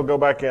in and then they'll go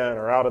back in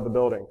or out of the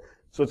building.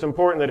 So it's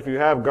important that if you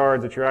have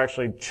guards that you're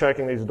actually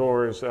checking these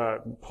doors,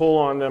 pull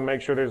on them, make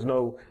sure there's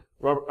no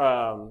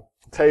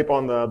tape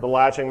on the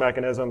latching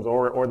mechanisms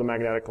or the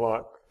magnetic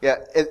lock. Yeah,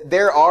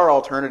 there are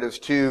alternatives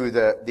to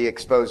the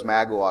exposed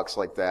mag locks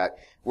like that,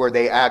 where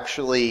they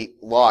actually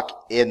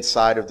lock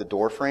inside of the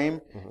door frame.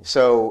 Mm-hmm.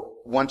 So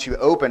once you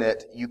open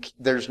it,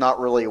 there's not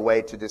really a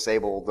way to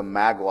disable the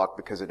mag lock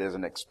because it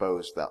isn't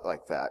exposed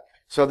like that.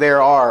 So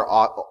there are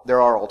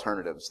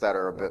alternatives that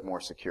are a bit more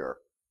secure.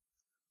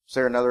 Is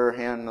there another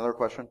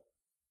question?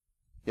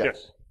 Yeah.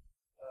 Yes.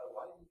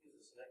 why didn't you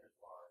use a Snickers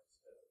bar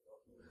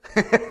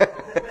instead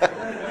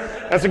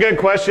of That's a good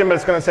question, but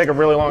it's going to take a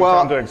really long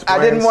time to explain.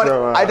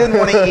 I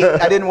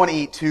didn't want to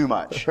eat too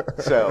much.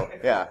 So,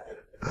 yeah.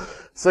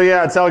 So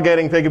yeah,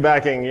 tailgating,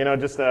 piggybacking,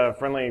 just a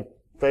friendly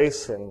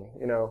face and,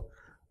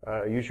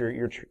 use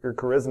your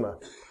charisma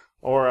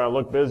or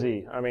look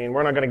busy. I mean,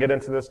 we're not going to get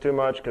into this too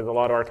much because a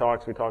lot of our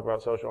talks, we talk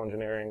about social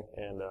engineering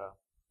and,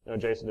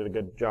 Jason did a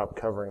good job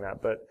covering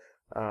that. But,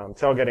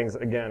 tailgating's,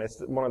 again,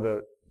 it's one of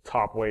the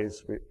top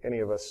ways any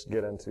of us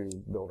get into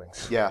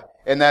buildings. Yeah.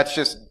 And that's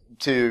just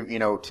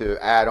to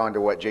add on to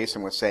what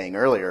Jason was saying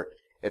earlier.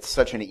 It's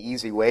such an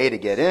easy way to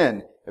get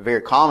in, a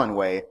very common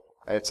way.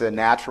 It's a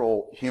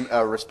natural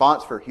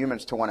response for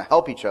humans to want to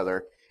help each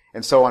other.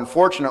 And so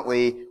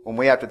unfortunately, when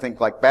we have to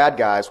think like bad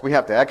guys, we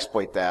have to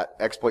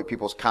exploit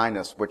people's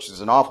kindness, which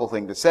is an awful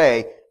thing to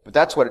say, but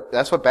that's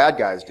what bad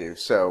guys do.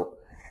 So,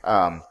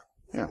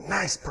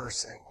 Nice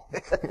person.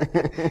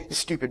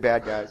 Stupid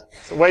bad guys.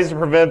 So ways to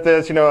prevent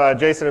this,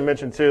 Jason had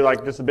mentioned too,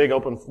 like just a big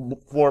open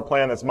floor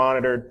plan that's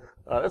monitored.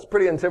 That's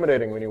pretty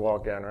intimidating when you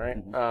walk in, right?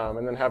 Mm-hmm.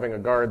 And then having a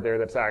guard there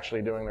that's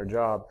actually doing their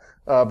job.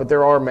 But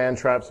there are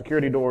man-trap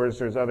security doors.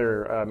 There's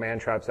other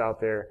man-traps out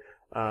there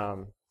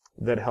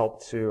that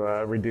help to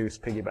reduce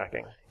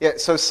piggybacking. Yeah,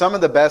 so some of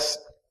the best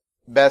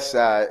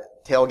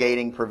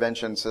tailgating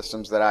prevention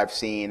systems that I've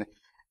seen,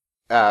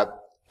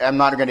 I'm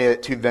not going to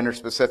get too vendor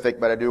specific,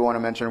 but I do want to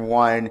mention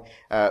one,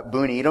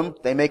 Boone Edom.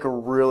 They make a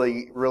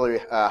really, really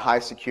high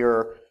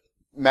secure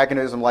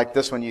mechanism like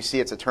this one. You see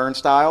it's a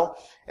turnstile,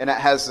 and it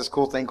has this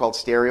cool thing called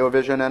stereo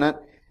vision in it.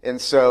 And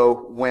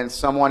so when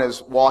someone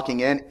is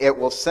walking in, it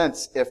will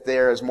sense if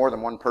there is more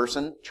than one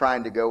person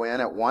trying to go in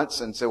at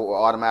once, and so it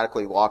will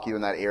automatically lock you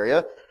in that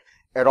area.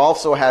 It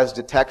also has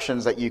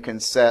detections that you can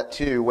set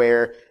too,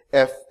 where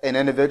if an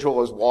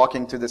individual is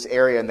walking to this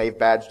area and they've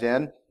badged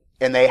in,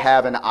 and they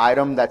have an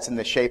item that's in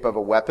the shape of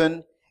a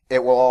weapon,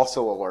 it will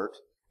also alert.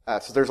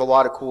 So there's a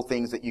lot of cool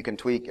things that you can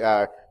tweak,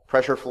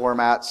 pressure floor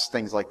mats,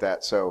 things like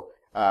that. So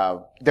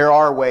there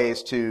are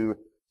ways to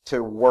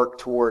work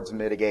towards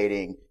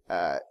mitigating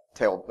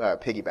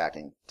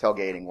piggybacking,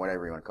 tailgating,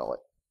 whatever you want to call it.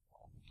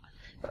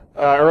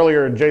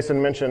 Earlier,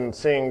 Jason mentioned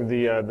seeing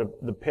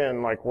the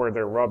pin, like where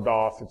they're rubbed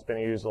off. It's been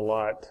used a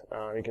lot.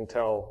 You can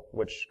tell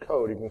which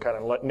code. You can kind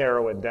of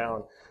narrow it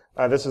down.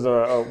 This is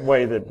a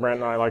way that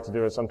Brent and I like to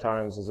do it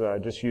sometimes, is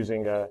just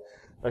using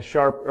a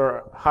sharp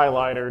or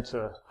highlighter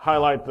to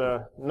highlight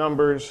the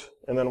numbers,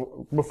 and then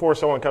before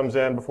someone comes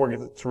in, before it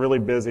gets really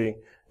busy,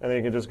 and then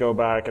you can just go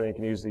back and you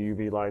can use the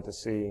UV light to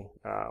see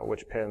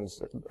which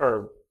pins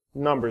or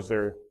numbers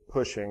they're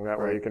pushing. That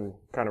way you can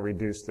kind of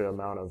reduce the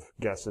amount of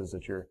guesses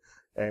that you're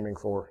aiming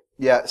for.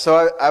 Yeah,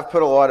 so I've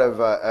put a lot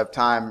of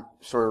time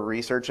sort of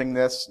researching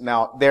this.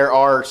 Now, there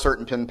are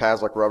certain pin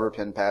pads, like rubber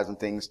pin pads and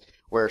things,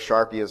 where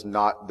Sharpie is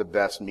not the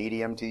best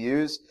medium to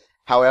use.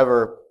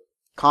 However,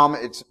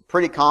 it's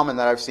pretty common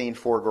that I've seen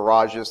for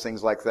garages,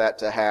 things like that,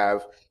 to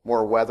have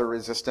more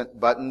weather-resistant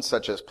buttons,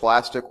 such as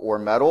plastic or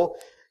metal.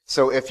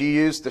 So if you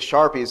use the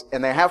Sharpies,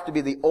 and they have to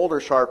be the older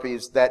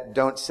Sharpies that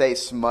don't say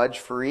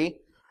smudge-free.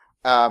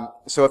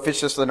 So if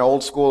it's just an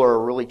old school or a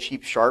really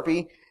cheap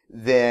Sharpie,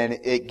 then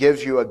it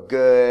gives you a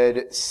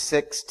good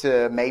 6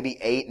 to maybe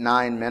 8,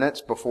 9 minutes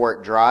before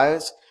it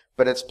dries.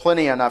 But it's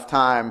plenty enough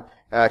time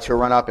to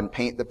run up and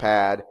paint the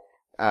pad,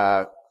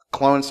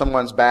 clone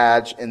someone's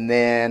badge, and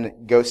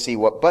then go see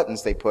what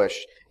buttons they push.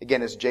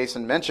 Again, as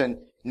Jason mentioned,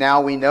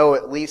 now we know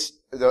at least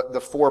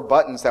the 4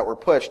 buttons that were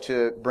pushed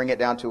to bring it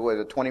down to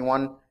a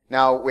 21.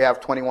 Now we have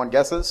 21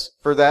 guesses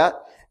for that.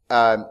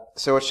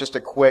 So it's just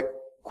a quick,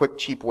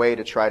 cheap way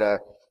to try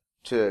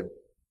to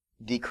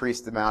decrease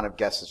the amount of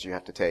guesses you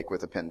have to take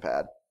with a pin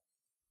pad.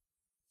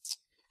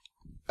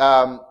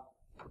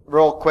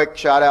 Real quick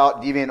shout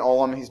out, Deviant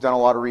Olem. He's done a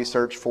lot of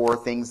research for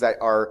things that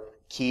are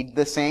keyed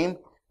the same.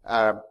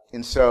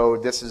 And so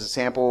this is a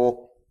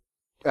sample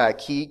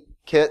key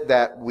kit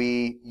that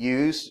we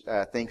use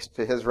thanks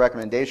to his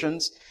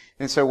recommendations.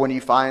 And so when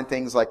you find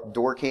things like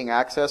door keying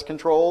access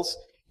controls,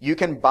 you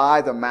can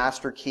buy the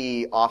master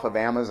key off of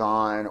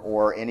Amazon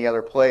or any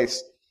other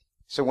place.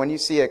 So when you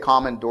see a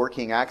common door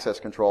keying access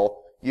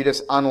control, you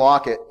just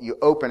unlock it, you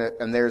open it,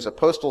 and there's a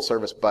postal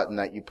service button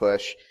that you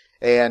push,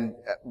 and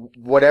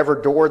whatever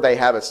door they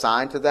have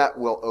assigned to that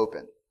will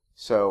open.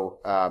 So,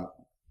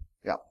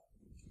 yeah.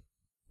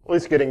 At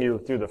least getting you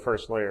through the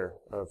first layer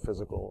of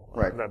physical,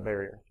 that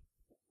barrier.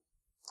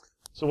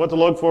 So what to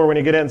look for when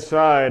you get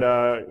inside,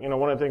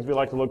 one of the things we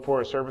like to look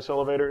for is service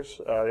elevators.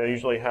 They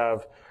usually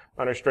have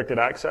unrestricted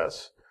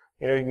access.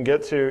 You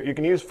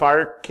can use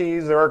fire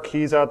keys. There are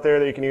keys out there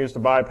that you can use to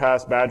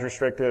bypass badge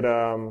restricted,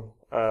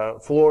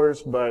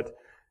 floors, but,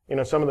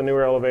 some of the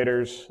newer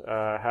elevators,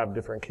 have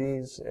different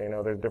keys.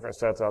 There's different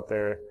sets out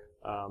there.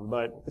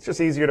 But it's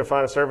just easier to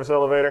find a service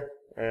elevator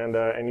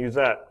and use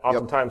that.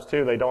 Oftentimes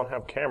too, they don't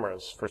have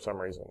cameras for some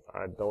reason.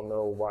 I don't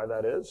know why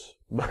that is,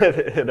 but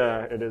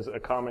it is a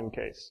common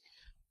case.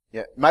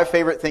 Yeah. My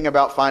favorite thing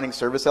about finding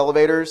service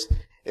elevators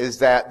is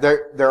that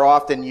they're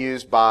often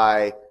used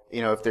by,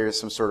 if there's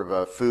some sort of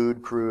a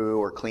food crew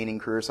or cleaning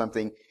crew or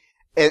something.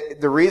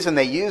 The reason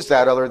they use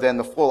that, other than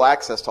the full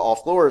access to all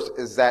floors,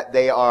 is that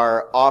they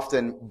are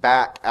often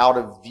back out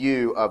of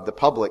view of the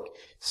public.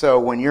 So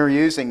when you're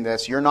using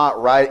this, you're not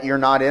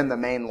in the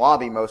main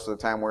lobby most of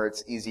the time where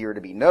it's easier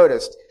to be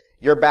noticed.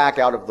 You're back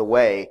out of the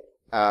way,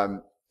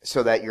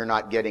 so that you're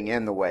not getting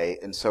in the way.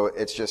 And so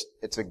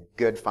it's a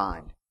good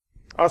find.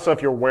 Also,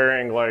 if you're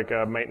wearing like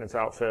a maintenance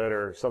outfit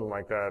or something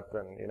like that,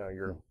 then,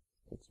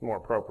 it's more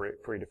appropriate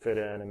for you to fit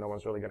in, and no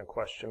one's really going to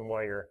question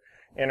why you're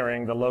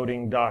entering the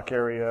loading dock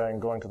area and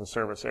going to the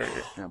service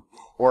area. Yeah.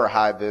 Or a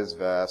high-vis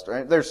vest.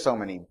 Right? There's so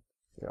many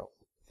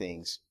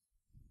things.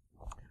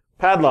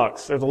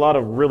 Padlocks. There's a lot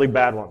of really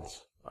bad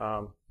ones.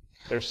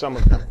 There's some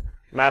of them.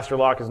 Master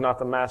lock is not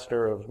the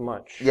master of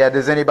much. Yeah,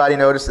 does anybody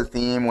notice the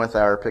theme with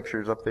our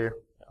pictures up there?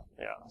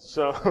 Yeah.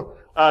 So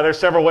there's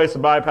several ways to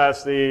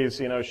bypass these,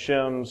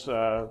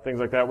 shims, things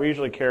like that. We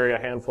usually carry a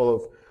handful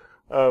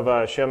of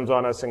shims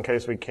on us in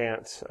case we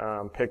can't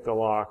pick the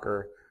lock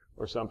or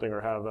something, or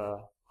have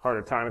a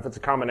harder time. If it's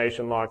a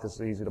combination lock, it's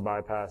easy to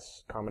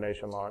bypass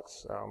combination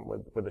locks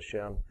with a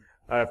shim.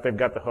 If they've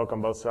got the hook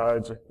on both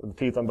sides, the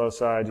teeth on both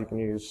sides, you can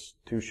use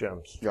 2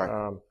 shims.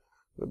 Yeah.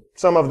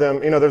 Some of them,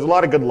 there's a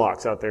lot of good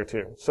locks out there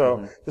too.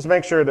 So just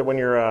make sure that when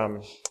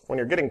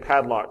you're getting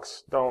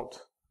padlocks, don't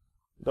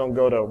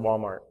go to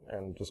Walmart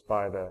and just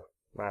buy the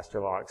master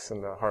locks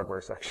in the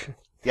hardware section.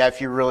 Yeah, if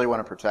you really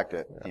want to protect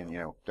it,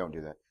 don't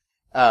do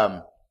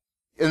that.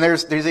 And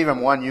there's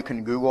even one you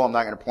can Google. I'm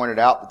not going to point it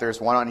out, but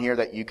there's one on here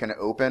that you can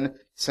open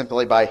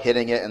simply by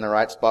hitting it in the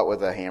right spot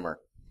with a hammer.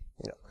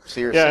 Yeah.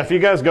 Seriously. Yeah, if you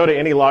guys go to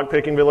any lock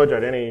picking village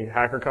at any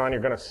HackerCon,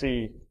 you're going to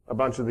see a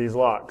bunch of these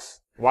locks.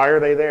 Why are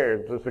they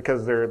there? Just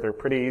because they're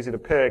pretty easy to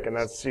pick, and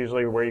that's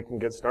usually where you can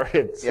get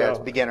started. So, yeah, it's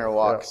beginner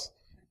locks.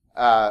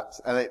 Yeah.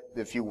 And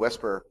if you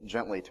whisper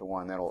gently to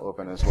one, that'll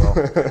open as well.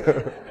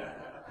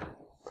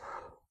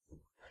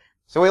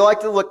 So we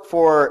like to look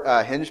for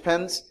hinge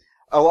pins.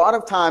 A lot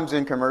of times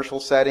in commercial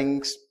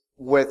settings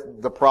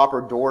with the proper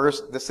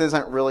doors, this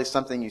isn't really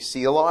something you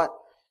see a lot.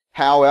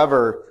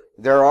 However,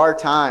 there are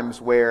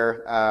times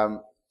where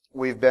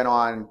we've been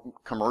on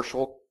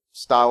commercial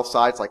style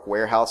sites like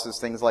warehouses,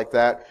 things like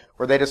that,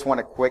 where they just want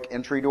a quick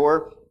entry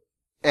door,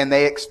 and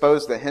they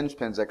expose the hinge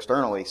pins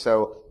externally.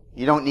 So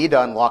you don't need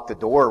to unlock the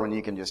door when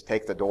you can just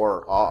take the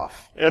door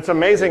off. It's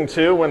amazing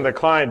too when the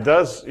client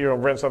does,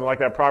 rent something like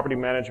that property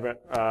management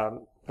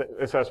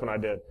assessment I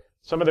did.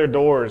 Some of their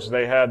doors,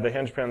 they had the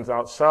hinge pins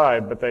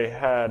outside, but they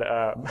had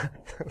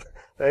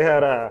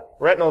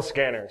retinal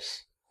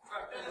scanners.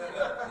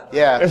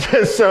 Yeah.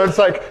 So it's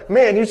like,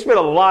 man, you spent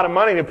a lot of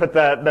money to put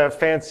that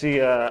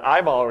fancy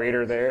eyeball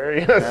reader there.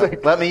 It's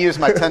like, Let me use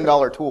my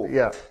 $10 tool.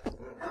 yeah.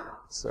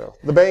 So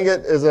the Bang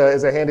It is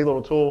a handy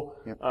little tool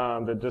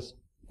that just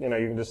you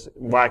can just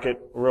whack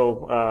it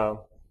real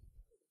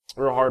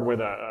hard with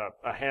a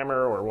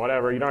hammer or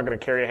whatever. You're not going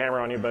to carry a hammer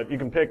on you, but you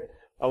can pick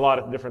a lot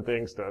of different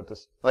things to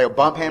just like a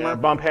bump hammer. Yeah,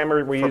 bump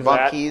hammer. We for use bump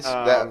that. keys.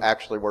 That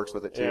actually works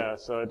with it too. Yeah,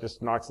 so it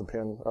just knocks the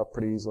pin up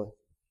pretty easily.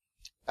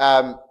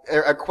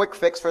 A quick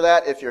fix for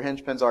that, if your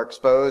hinge pins are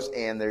exposed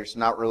and there's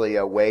not really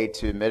a way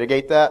to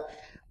mitigate that,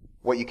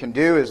 what you can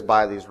do is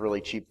buy these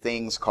really cheap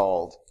things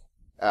called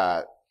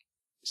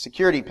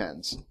security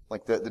pins,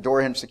 like the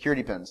door hinge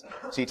security pins.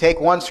 So you take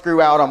one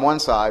screw out on one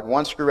side,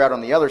 one screw out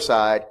on the other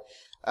side,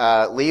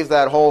 leave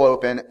that hole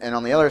open, and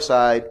on the other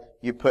side,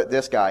 you put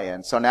this guy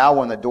in. So now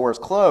when the door is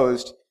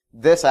closed,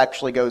 this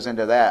actually goes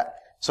into that.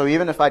 So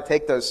even if I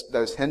take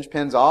those hinge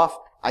pins off,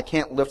 I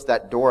can't lift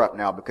that door up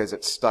now because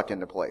it's stuck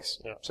into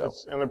place. Yeah, so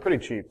and they're pretty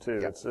cheap too.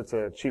 Yeah. It's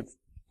a cheap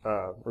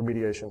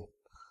remediation.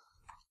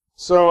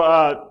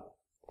 So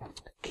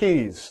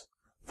keys,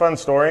 fun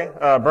story.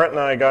 Brent and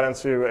I got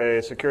into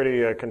a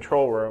security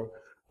control room.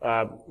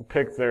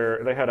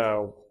 They had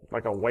a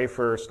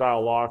wafer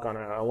style lock on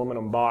an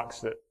aluminum box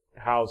that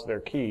housed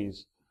their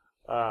keys.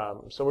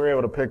 So we were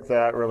able to pick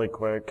that really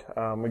quick.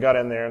 We got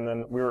in there, and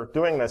then we were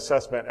doing an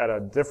assessment at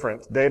a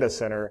different data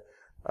center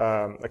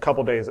a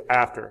couple days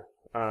after.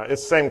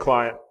 It's the same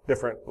client,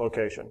 different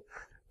location.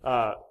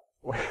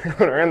 When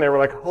we were in there, we're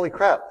like, holy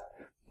crap,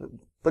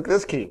 look at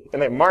this key.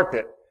 And they marked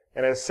it,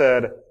 and it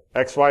said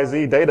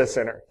XYZ data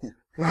center.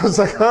 And I was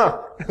like,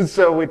 huh. And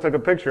so we took a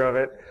picture of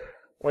it.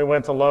 We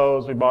went to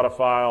Lowe's, we bought a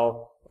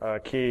file, a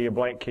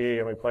blank key,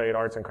 and we played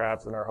arts and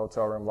crafts in our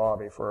hotel room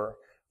lobby for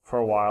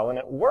a while, and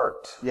it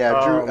worked.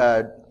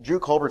 Yeah, Drew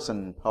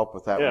Culbertson helped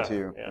with that one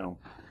too. Yeah.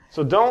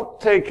 So don't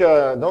take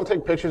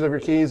pictures of your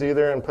keys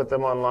either and put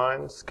them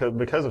online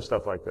because of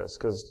stuff like this,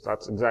 because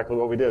that's exactly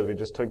what we did. We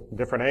just took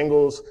different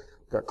angles,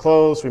 got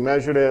close, we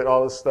measured it,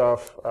 all this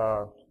stuff.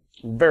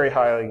 Very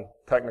highly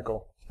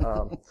technical.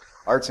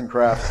 Arts and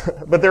crafts.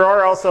 But there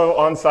are also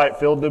on-site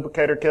field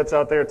duplicator kits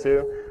out there too,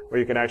 where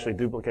you can actually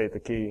duplicate the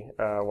key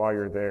while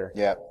you're there.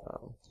 Yeah.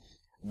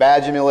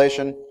 Badge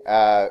emulation.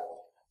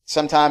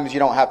 Sometimes you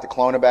don't have to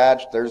clone a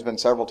badge. There's been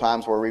several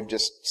times where we've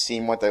just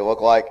seen what they look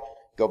like,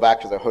 go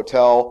back to the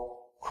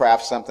hotel,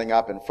 craft something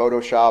up in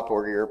Photoshop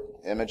or your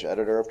image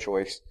editor of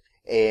choice,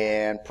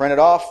 and print it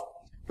off.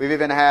 We've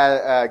even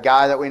had a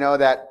guy that we know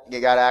that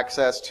got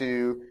access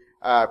to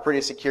a pretty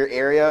secure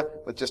area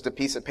with just a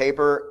piece of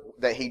paper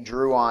that he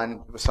drew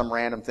on some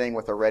random thing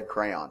with a red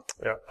crayon.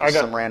 Yeah,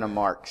 some random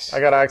marks.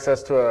 I got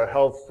access to a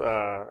health,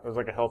 it was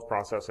like a health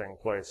processing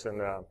place, and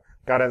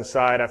got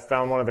inside. I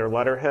found one of their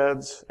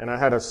letterheads, and I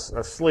had a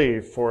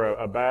sleeve for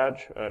a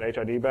badge, an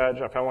HID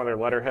badge. I found one of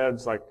their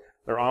letterheads, like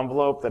their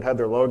envelope that had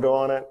their logo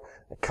on it.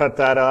 I cut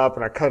that up,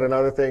 and I cut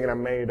another thing, and I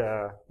made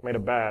a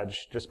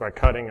badge just by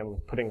cutting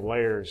and putting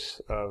layers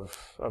of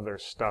their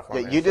stuff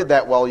on there. You did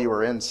that while you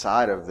were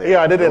inside of the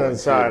Yeah, I did it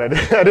inside. I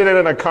did it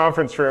in a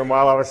conference room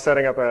while I was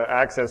setting up an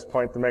access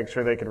point to make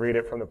sure they could read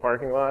it from the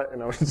parking lot,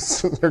 and I was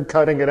just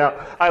cutting it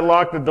out. I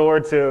locked the door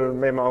to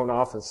made my own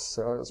office,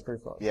 so it was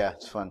pretty fun. Yeah,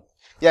 it's fun.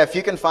 Yeah, if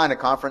you can find a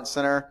conference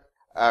center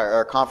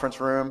or a conference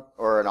room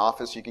or an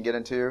office you can get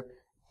into,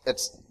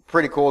 it's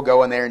pretty cool.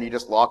 Go in there and you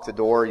just lock the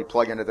door, you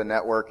plug into the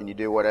network and you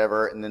do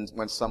whatever, and then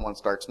when someone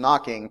starts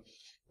knocking,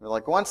 you're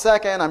like, 1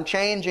 second, I'm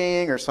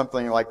changing, or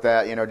something like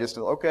that, just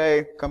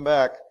okay, come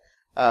back.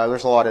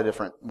 There's a lot of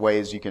different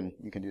ways you can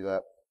do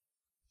that.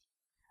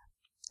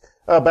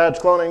 Badge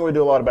cloning, we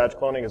do a lot of badge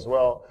cloning as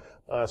well.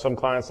 Some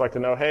clients like to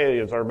know, hey,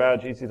 is our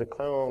badge easy to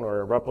clone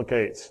or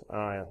replicate?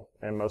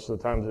 And most of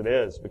the times it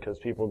is, because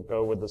people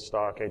go with the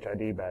stock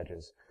HID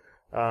badges.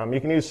 You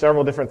can use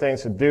several different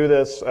things to do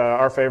this.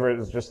 Our favorite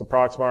is just the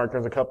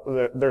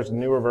Proxmark. There's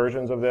newer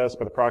versions of this,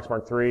 but the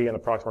Proxmark 3 and the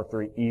Proxmark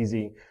 3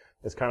 Easy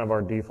is kind of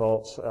our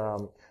defaults.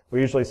 We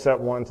usually set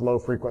one to low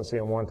frequency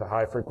and one to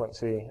high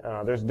frequency.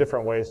 There's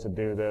different ways to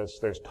do this.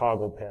 There's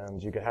toggle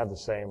pins. You could have the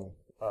same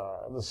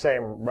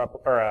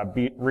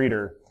beat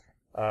reader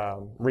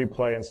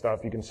replay and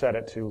stuff. You can set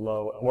it to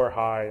low or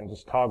high and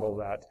just toggle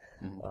that.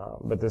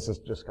 But this is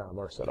just kind of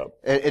our setup.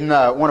 And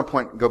want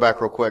to go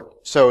back real quick.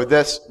 So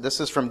this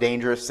is from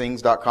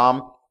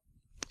dangerousthings.com.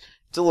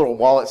 It's a little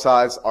wallet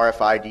size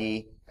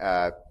RFID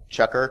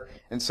checker.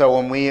 And so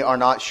when we are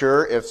not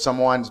sure if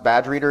someone's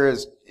badge reader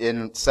is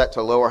set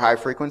to low or high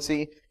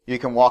frequency, you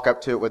can walk up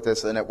to it with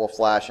this and it will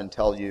flash and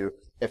tell you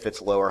if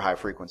it's low or high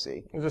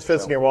frequency. It just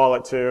fits in your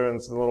wallet too, and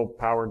it's a little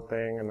powered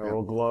thing, and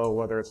it'll glow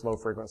whether it's low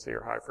frequency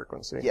or high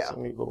frequency. Yeah. It's a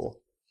neat little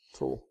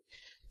tool.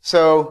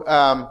 So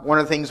one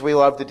of the things we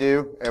love to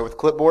do with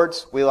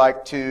clipboards, we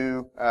like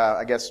to,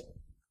 I guess,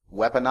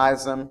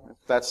 weaponize them,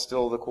 if that's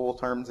still the cool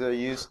term to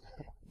use.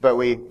 But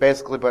we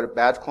basically put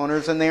badge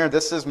cloners in there.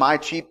 This is my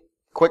cheap,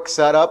 quick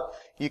setup.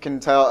 You can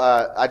tell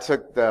I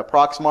took the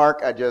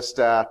Proxmark. I just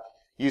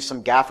used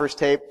some gaffer's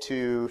tape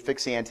to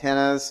fix the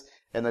antennas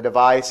and the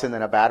device, and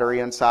then a battery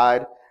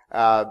inside.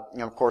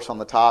 Of course, on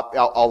the top,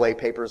 I'll lay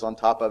papers on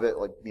top of it,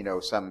 like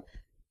some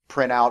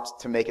printouts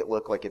to make it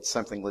look like it's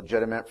something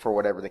legitimate for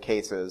whatever the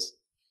case is.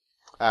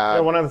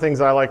 One of the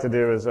things I like to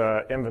do is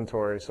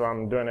inventory. So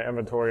I'm doing an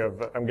inventory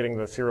I'm getting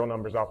the serial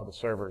numbers off of the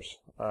servers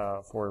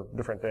for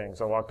different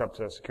things. I walked up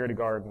to a security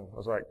guard and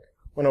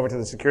went over to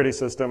the security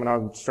system and I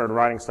started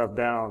writing stuff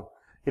down.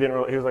 He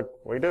was like,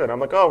 "What are you doing?" I'm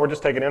like, "Oh, we're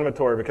just taking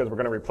inventory because we're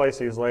going to replace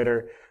these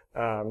later.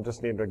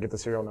 Just need to get the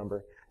serial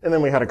number." And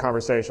then we had a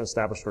conversation,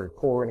 established a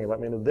rapport, and he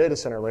let me into the data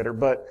center later.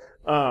 But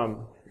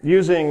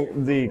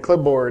using the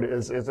clipboard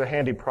is a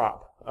handy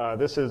prop.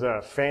 This is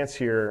a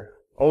fancier,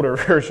 older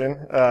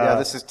version.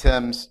 This is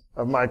Tim's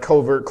of my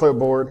covert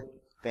clipboard.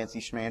 Fancy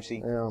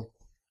schmancy. Yeah.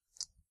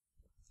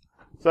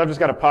 So I've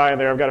just got a Pi in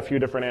there. I've got a few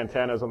different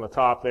antennas on the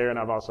top there, and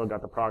I've also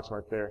got the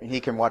Proxmark there. And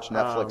he can watch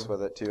Netflix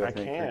with it too. I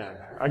can.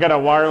 I got a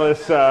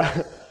wireless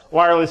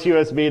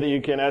USB that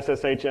you can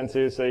SSH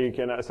into, so you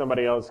can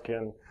somebody else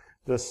can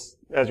just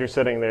as you're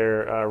sitting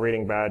there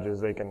reading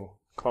badges, they can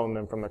clone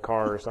them from the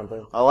car or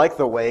something. I like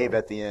the wave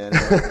at the end.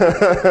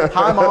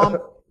 Hi, Mom.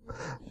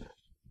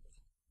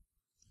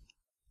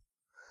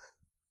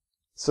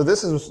 So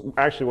this is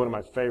actually one of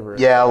my favorites.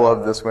 Yeah, I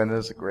love this one.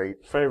 This is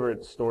great.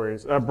 Favorite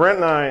stories. Brent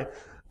and I,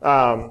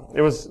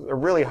 it was a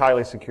really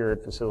highly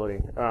secured facility.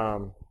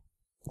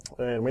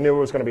 And we knew it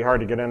was going to be hard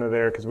to get into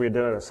there because we had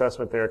done an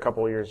assessment there a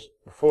couple of years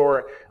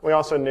before. We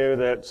also knew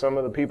that some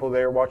of the people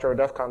there watch our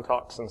DEF CON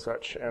talks and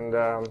such. And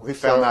we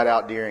found that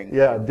out during.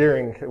 Yeah,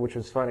 during, which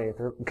was funny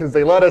because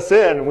they let us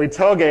in. We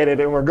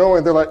tailgated and we're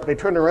going. They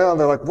turned around.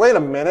 They're like, "Wait a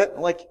minute!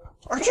 Like,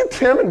 aren't you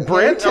Tim and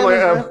Brent?" Tim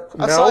and Brent?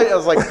 No. I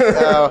was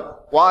like,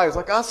 why? I was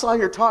like, I saw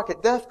your talk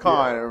at DEF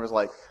CON. And it was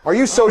like, "Are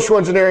you social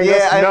engineering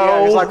this?" No. Yeah,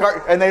 it was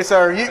like, and they said,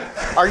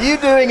 are you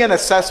doing an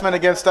assessment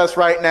against us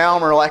right now?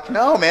 And we're like,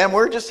 no, man,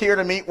 we're just here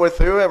to meet with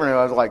whoever. And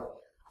I was like,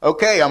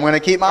 okay, I'm going to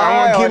keep my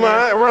eye on you.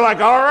 We're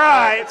like, all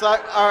right. It's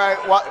like, all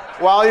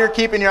right, while you're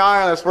keeping your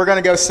eye on us, we're going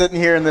to go sit in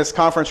here in this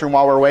conference room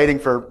while we're waiting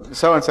for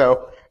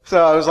so-and-so.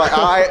 So I was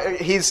like,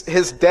 his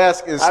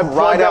desk is right outside. I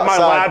plug up my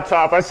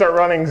laptop. I start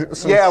running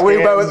some I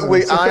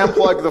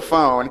unplug the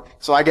phone,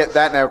 so I get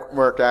that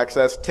network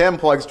access. Tim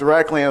plugs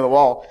directly into the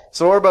wall.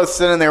 So we're both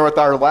sitting there with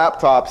our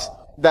laptops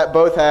that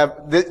both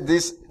have,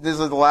 this is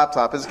the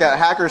laptop. It's got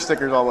hacker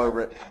stickers all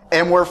over it.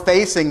 And we're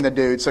facing the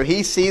dude, so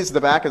he sees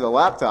the back of the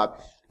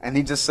laptop, and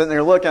he's just sitting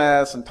there looking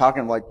at us and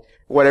talking like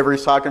whatever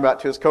he's talking about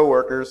to his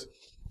coworkers.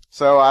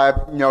 So I,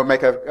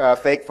 make a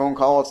fake phone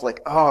call. It's like,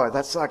 oh,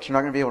 that sucks. You're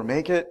not going to be able to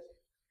make it.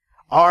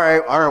 All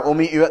right, we'll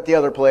meet you at the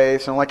other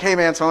place. And I'm like, hey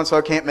man,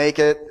 so-and-so can't make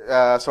it.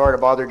 Sorry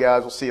to bother you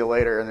guys. We'll see you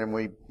later. And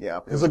then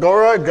It's like, all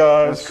right,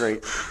 guys. That's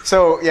great.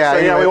 So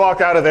anyway. We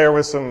walked out of there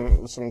with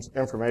some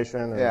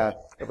information. And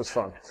it was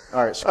fun.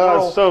 All right.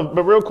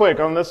 But real quick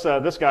on this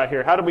guy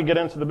here, how did we get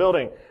into the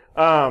building?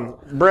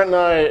 Brent and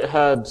I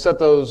had set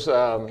those,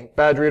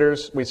 badge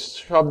readers. We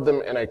shoved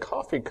them in a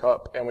coffee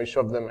cup and we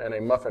shoved them in a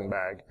muffin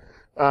bag.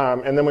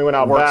 And then we went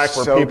out back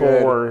where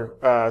people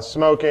were,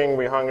 smoking.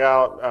 We hung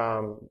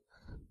out,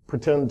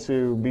 pretend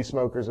to be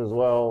smokers as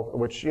well,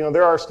 which,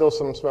 there are still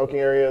some smoking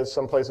areas.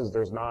 Some places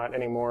there's not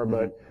anymore,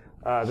 but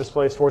this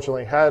place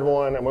fortunately had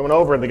one. And we went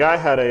over and the guy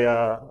had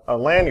a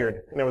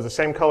lanyard and it was the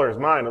same color as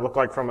mine. It looked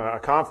like from a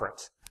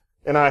conference.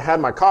 And I had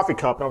my coffee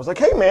cup and I was like,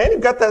 hey man,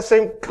 you've got that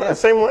same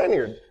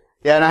lanyard.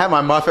 Yeah, and I had my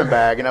muffin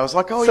bag, and I was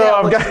like, "Oh so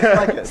yeah, we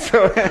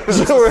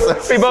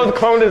both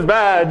cloned his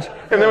badge,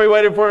 and then we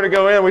waited for him to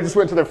go in. We just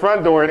went to the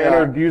front door and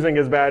entered using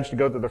his badge to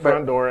go to the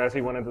front door as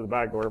he went into the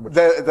back door.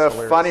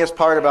 The funniest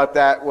part about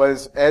that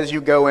was, as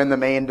you go in the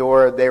main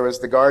door, there was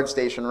the guard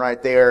station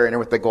right there, and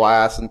with the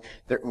glass, and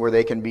where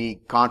they can be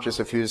conscious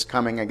of who's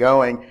coming and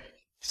going.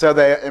 So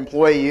the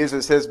employee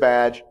uses his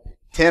badge.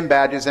 Tim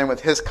badges in with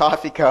his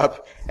coffee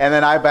cup, and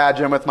then I badge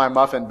in with my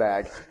muffin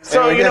bag.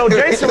 So,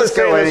 Jason was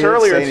saying this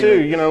earlier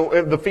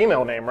too, the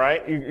female name,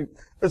 right?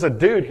 There's a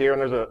dude here and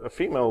there's a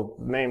female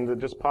name that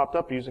just popped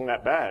up using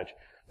that badge.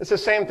 It's the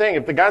same thing.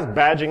 If the guy's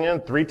badging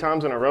in 3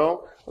 times in a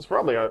row, that's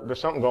probably there's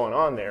something going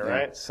on there,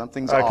 right?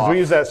 Something's off. Cause we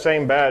use that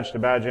same badge to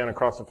badge in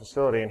across the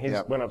facility, and he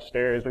went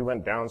upstairs, we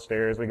went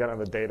downstairs, we got in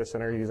the data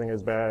center using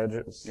his badge.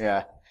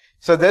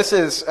 So this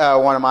is,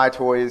 one of my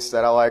toys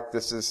that I like.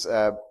 This is,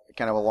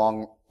 kind of a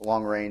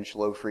long-range,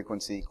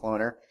 low-frequency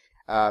cloner.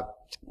 Kind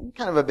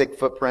of a big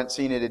footprint,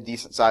 so you need a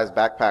decent-sized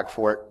backpack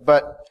for it.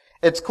 But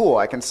it's cool.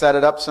 I can set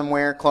it up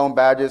somewhere, clone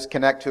badges,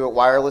 connect to it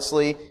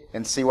wirelessly,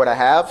 and see what I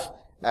have,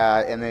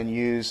 and then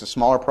use a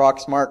smaller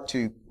Proxmark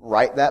to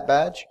write that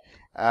badge.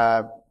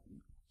 And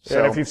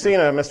if you've seen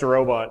a Mr.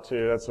 Robot,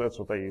 too, that's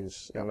what they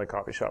use in the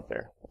coffee shop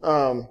there.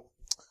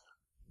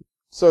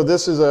 So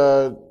this is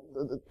I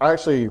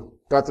actually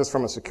got this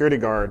from a security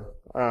guard.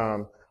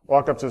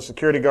 walked up to the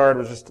security guard,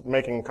 was just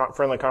making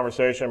friendly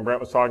conversation.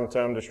 Brent was talking to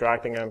him,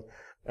 distracting him,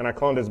 and I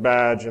cloned his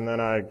badge, and then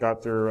I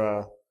got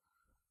through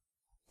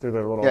the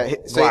little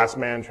glass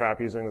man trap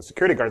using the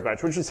security guard's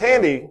badge, which is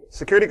handy.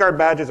 Security guard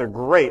badges are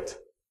great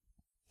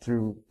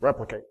to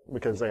replicate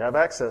because they have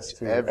access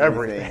to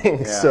everything.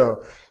 Yeah.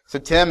 So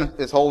Tim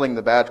is holding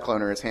the badge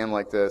cloner in his hand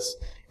like this,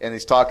 and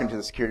he's talking to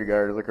the security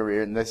guard. Look over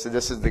here, and this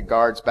is the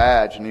guard's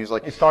badge, and he's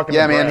like, he's talking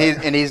yeah, to man,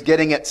 Brent. he's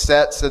getting it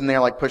set, sitting there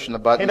like pushing the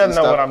buttons. He doesn't and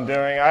know stuff. what I'm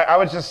doing. I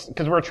was just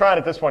because we're trying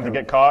at this point to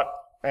get caught,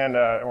 and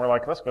we're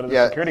like, let's go to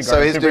the security guard.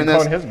 So he's and see if we doing can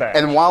clone this, his badge.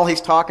 and while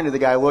he's talking to the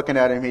guy looking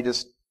at him, he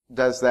just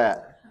does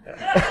that.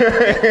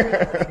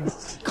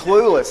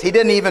 Clueless. He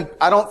didn't even.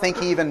 I don't think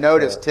he even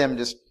noticed Tim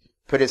just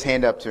put his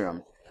hand up to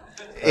him.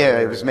 Yeah,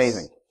 it was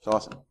amazing. It's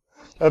awesome.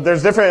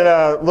 There's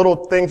different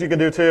little things you can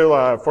do too.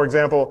 For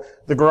example,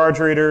 the garage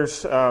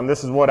readers.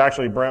 This is what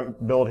actually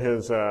Brent built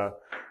his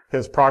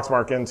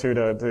Proxmark into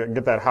to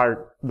get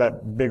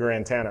that bigger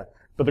antenna.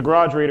 But the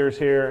garage readers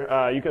here,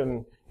 you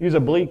can use a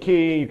bleed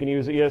key, you can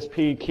use the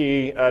ESP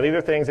key. These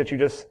are things that you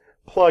just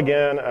plug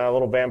in,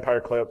 little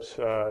vampire clips,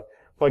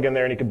 plug in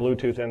there, and you can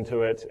Bluetooth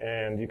into it,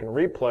 and you can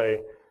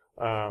replay.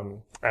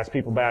 As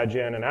people badge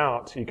in and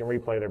out, you can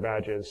replay their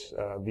badges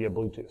via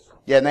Bluetooth.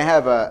 Yeah, and they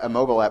have a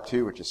mobile app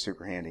too, which is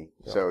super handy.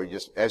 Yep. So you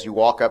just, as you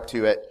walk up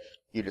to it,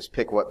 you just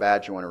pick what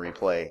badge you want to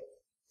replay,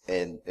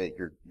 and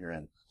you're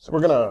in. So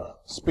we're gonna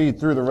speed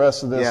through the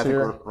rest of this I think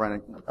here. we're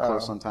running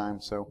close on time.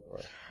 So,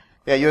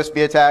 yeah,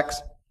 USB attacks.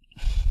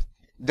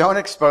 Don't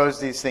expose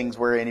these things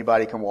where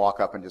anybody can walk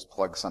up and just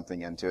plug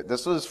something into it.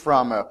 This was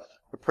from a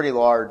pretty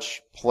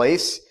large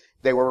place.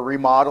 They were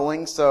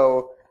remodeling,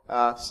 so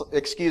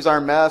excuse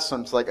our mess.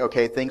 I'm just like,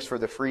 okay, thanks for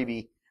the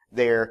freebie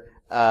there.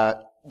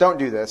 Don't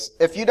do this.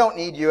 If you don't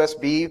need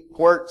USB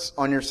ports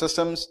on your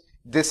systems,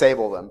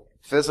 disable them.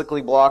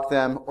 Physically block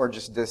them or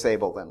just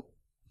disable them.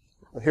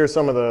 Here's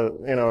some of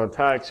the,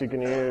 attacks you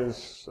can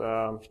use.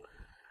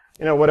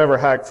 Whatever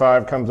Hack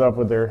 5 comes up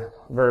with their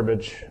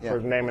verbiage for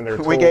naming their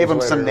tools. We gave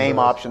them some name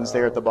options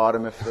there at the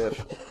bottom if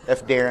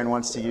Darren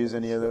wants to use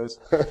any of those.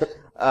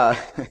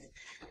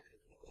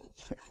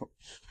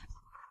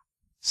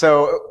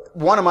 So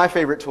one of my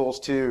favorite tools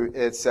too,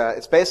 it's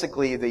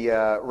basically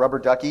the rubber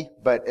ducky,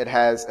 but it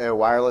has a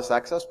wireless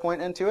access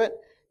point into it,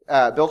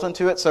 built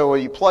into it. So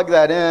you plug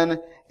that in,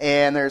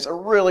 and there's a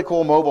really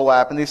cool mobile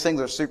app, and these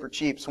things are super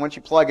cheap. So once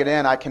you plug it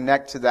in, I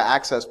connect to the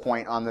access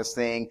point on this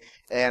thing,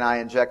 and I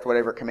inject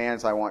whatever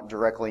commands I want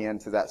directly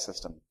into that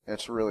system.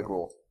 It's really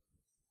cool.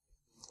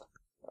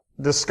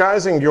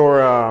 Disguising your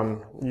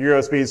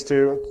USBs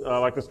too,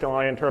 like this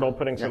Lion Turtle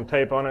putting some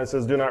tape on it. It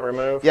says "Do not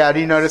remove." Yeah, do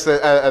you notice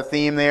a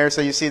theme there?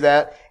 So you see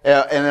that,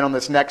 and then on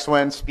this next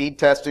one, speed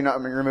test, do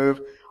not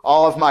remove.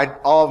 All of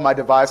my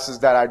devices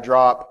that I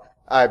drop,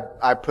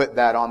 I put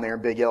that on there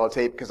in big yellow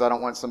tape because I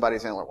don't want somebody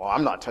saying like, "Well,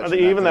 I'm not touching."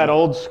 Even that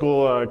old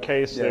school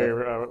case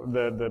there,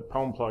 the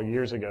Pwn Plug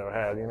years ago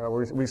had.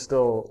 We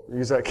still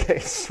use that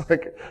case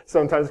like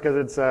sometimes because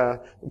it's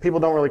people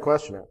don't really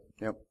question it.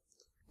 Yep.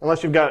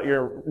 Unless you've got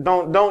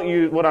don't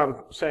use, what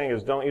I'm saying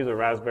is don't use a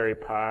Raspberry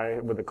Pi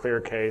with a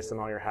clear case and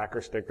all your hacker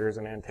stickers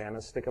and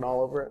antennas sticking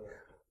all over it.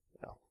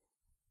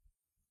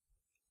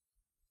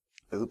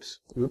 No. Oops.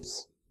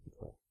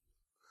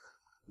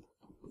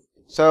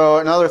 So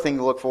another thing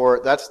to look for,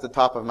 that's the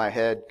top of my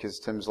head because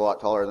Tim's a lot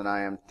taller than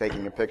I am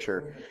taking a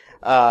picture.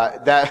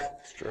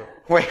 That's true.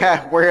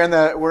 We're in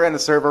the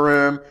server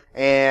room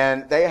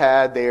and they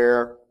had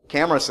their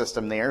camera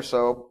system there,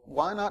 so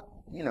why not,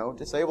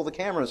 disable the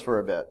cameras for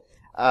a bit?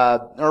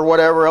 Or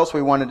whatever else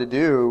we wanted to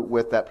do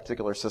with that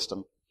particular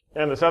system.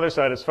 And this other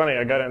side is funny.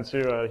 I got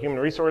into human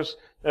resource,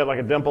 like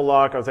a dimple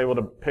lock. I was able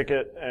to pick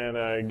it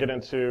and get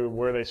into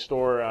where they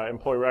store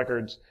employee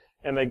records.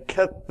 And they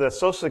kept the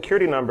social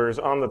security numbers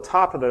on the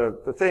top of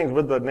the things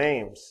with the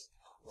names.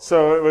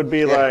 So it would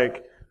be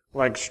like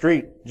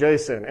street,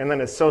 Jason, and then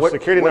his social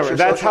security number.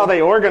 That's how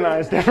they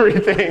organized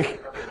everything.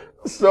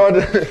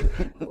 Exactly.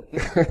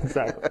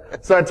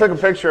 So I took a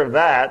picture of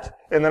that,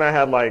 and then I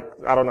had I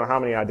don't know how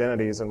many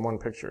identities in one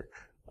picture.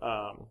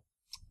 It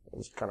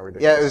was kind of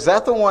ridiculous. Yeah, is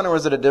that the one, or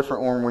was it a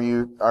different one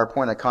where our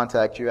point of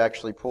contact you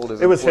actually pulled his?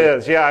 It was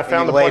his. Yeah, I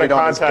found the point of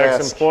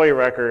contact's employee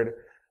record,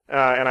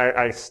 and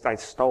I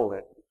stole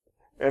it.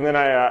 And then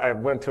I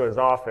went to his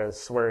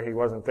office where he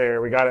wasn't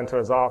there. We got into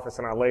his office,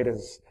 and I laid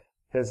his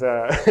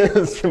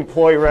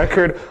employee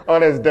record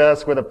on his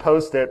desk with a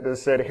Post-it that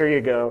said, "Here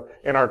you go,"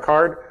 in our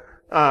card.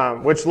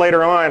 Which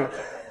later on,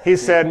 he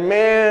said,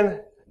 "Man,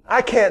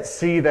 I can't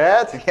see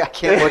that." Yeah, I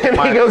can't look at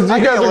my. He goes,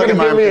 "You guys are going to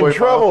get me in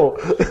trouble."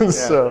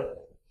 So,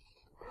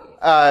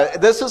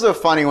 this is a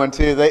funny one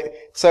too.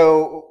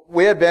 So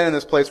we had been in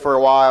this place for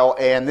a while,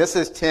 and this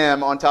is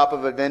Tim on top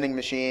of a vending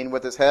machine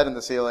with his head in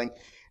the ceiling.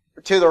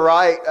 To the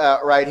right,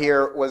 right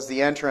here was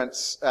the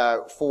entrance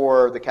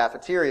for the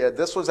cafeteria.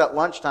 This was at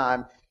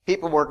lunchtime.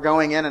 People were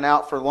going in and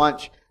out for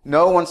lunch.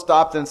 No one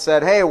stopped and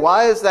said, "Hey,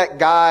 why is that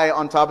guy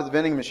on top of the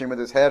vending machine with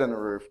his head in the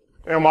roof?"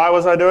 And why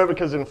was I doing it?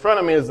 Because in front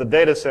of me is the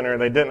data center.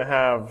 They didn't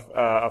have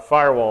a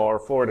firewall or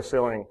floor to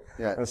ceiling.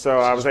 Yeah, and so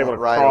I was able to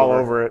crawl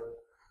over it.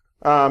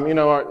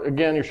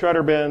 Again, your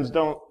shredder bins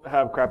don't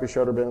have crappy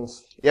shredder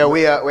bins. Yeah,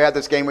 we had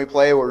this game we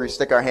play where we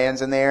stick our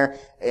hands in there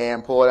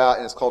and pull it out,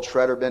 and it's called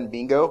Shredder Bin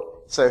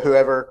Bingo. So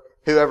whoever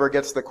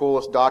gets the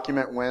coolest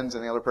document wins,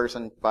 and the other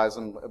person buys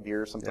them a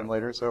beer or something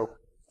later. So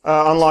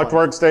unlocked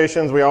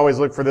workstations, we always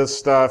look for this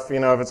stuff.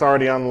 If it's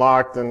already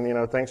unlocked,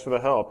 then thanks for the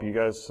help. You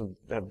guys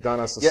have done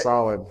us a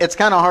solid. It's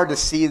kind of hard to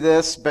see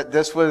this, but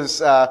this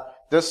was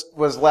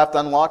left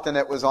unlocked, and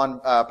it was on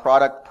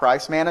product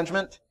price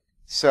management.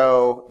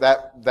 So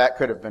that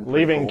could have been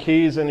leaving cool.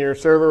 Keys in your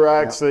server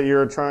racks that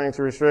you're trying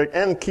to restrict,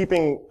 and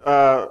keeping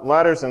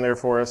ladders in there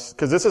for us.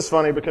 Because this is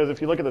funny, because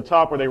if you look at the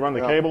top where they run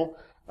the cable,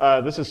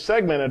 this is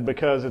segmented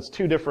because it's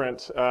two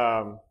different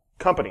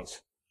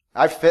companies.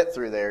 I fit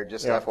through there,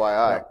 just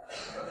FYI.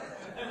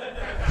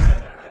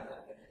 Yeah.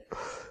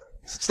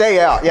 Stay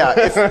out, yeah.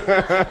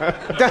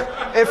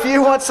 If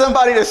you want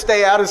somebody to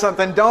stay out of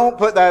something, don't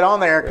put that on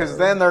there, because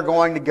then they're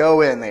going to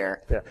go in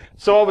there. Yeah.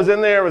 So what was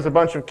in there was a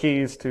bunch of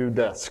keys to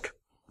desk.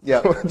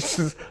 Yeah. Which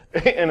is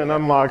in an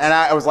unlocked And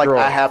I was like, drawer.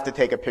 I have to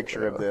take a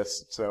picture of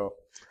this, so.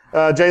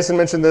 Jason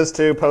mentioned this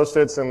too,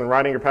 Post-its and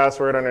writing your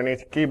password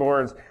underneath your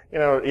keyboards.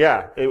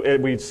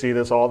 We see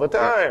this all the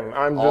time.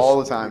 All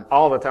the time.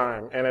 All the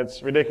time. And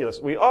it's ridiculous.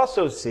 We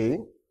also see.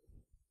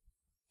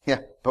 Yeah,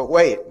 but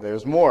wait,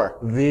 there's more.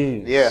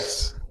 These.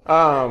 Yes.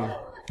 I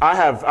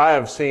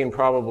have seen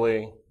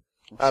probably,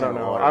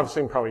 I've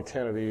seen probably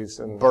 10 of these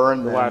in Burn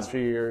the them. last few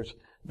years.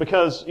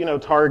 Because,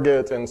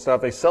 Target and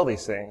stuff, they sell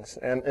these things.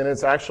 And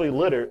it's actually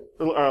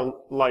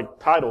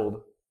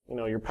titled,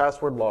 your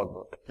password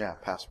logbook. Yeah,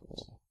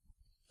 passwords.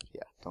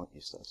 Yeah, don't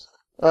use those.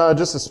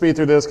 Just to speed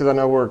through this, because I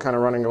know we're kind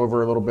of running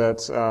over a little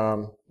bit.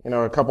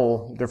 A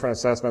couple different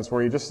assessments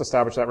where you just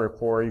establish that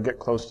rapport, you get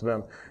close to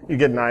them, you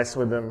get nice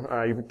with them,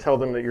 you tell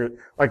them that you're,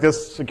 like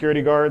this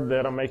security guard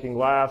that I'm making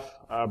laugh,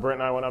 Brent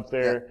and I went up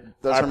there.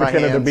 Those I are my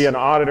pretended to hands. be an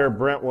auditor.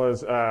 Brent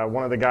was,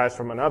 one of the guys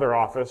from another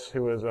office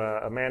who was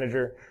a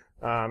manager.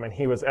 And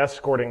he was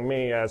escorting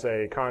me as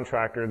a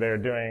contractor there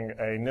doing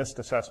a NIST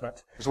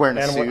assessment. He was wearing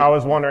a suit. I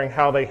was wondering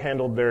how they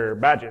handled their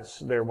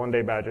badges, their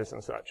one-day badges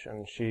and such.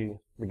 And she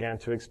began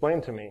to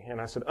explain to me. And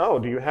I said, "Oh,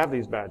 do you have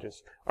these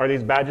badges? Are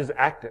these badges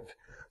active?"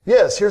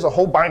 "Yes, here's a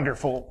whole binder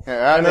full."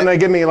 Yeah, and then they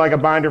give me like a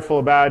binder full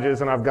of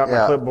badges, and I've got my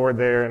Yeah. clipboard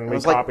there, and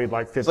we copied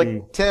like 50. It's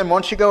like, Tim,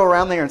 once you go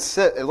around there and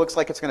sit, it looks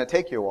like it's going to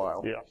take you a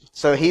while. Yeah.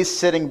 So he's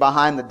sitting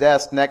behind the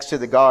desk next to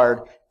the guard,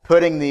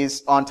 putting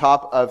these on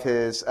top of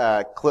his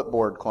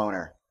clipboard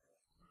cloner.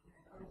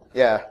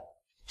 Yeah.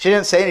 She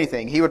didn't say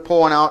anything. He would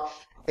pull one out,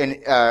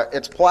 and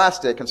it's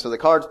plastic, and so the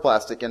card's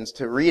plastic, and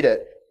to read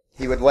it,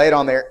 he would lay it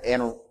on there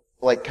and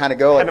kind of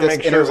go like Had to this,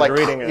 make and sure it was it was like,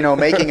 reading it.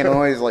 making a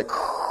noise like,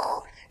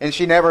 and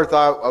she never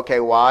thought, okay,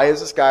 why is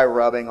this guy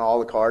rubbing all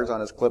the cards on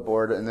his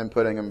clipboard and then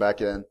putting them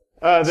back in?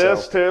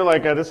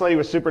 This lady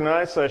was super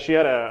nice. She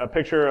had a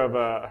picture of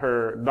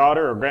her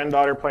daughter or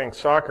granddaughter playing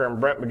soccer, and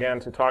Brent began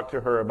to talk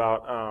to her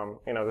about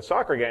the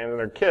soccer game and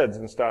their kids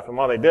and stuff. And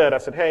while they did, I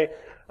said, "Hey,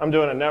 I'm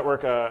doing a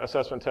network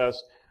assessment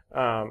test.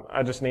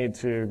 I just need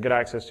to get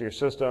access to your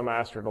system." I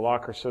asked her to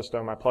lock her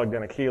system. I plugged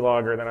in a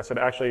keylogger. Then I said,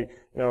 "Actually,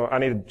 I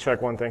need to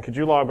check one thing. Could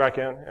you log back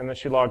in?" And then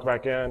she logged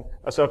back in.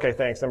 I said, "Okay,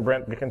 thanks." Then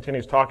Brent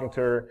continues talking to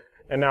her,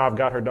 and now I've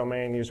got her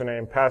domain,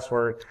 username,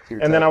 password.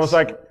 And then I was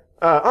like,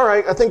 all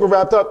right, I think we're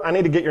wrapped up. I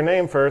need to get your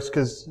name first,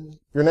 because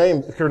your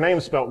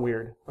name's spelt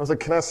weird. I was like,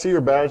 "Can I see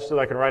your badge so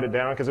that I can write it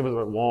down?" Because it was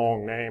a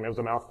long name. It was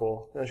a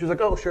mouthful. And she was like,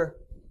 "Oh, sure."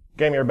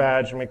 Gave me her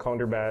badge, and we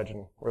cloned her badge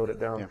and wrote it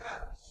down. Yeah.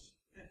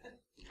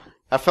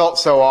 I felt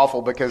so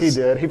awful because He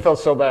did. He felt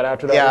so bad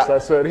after that. Yeah. I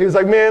said, he was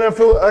like, "Man, I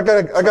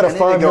gotta I need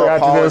find to go her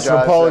after this and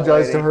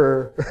apologize apologize to that to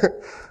her."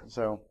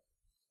 So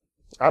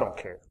I don't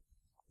care.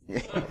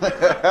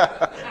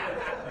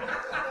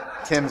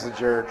 Tim's a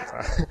jerk.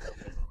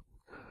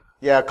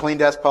 Yeah, clean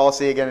desk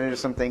policy. Again, into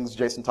some things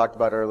Jason talked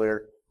about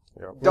earlier.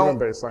 Yeah, Don't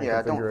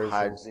baseline don't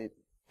hide.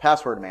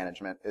 Password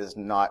management is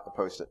not a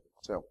post-it.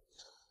 So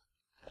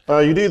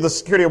you do the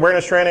security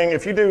awareness training.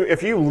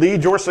 If you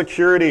lead your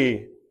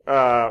security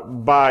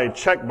by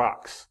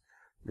checkbox,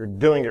 you're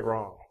doing it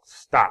wrong.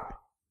 Stop.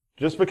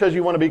 Just because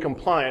you want to be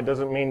compliant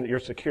doesn't mean that you're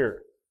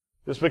secure.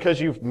 Just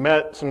because you've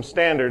met some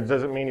standards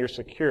doesn't mean you're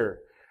secure.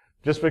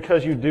 Just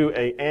because you do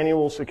an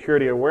annual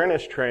security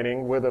awareness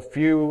training with a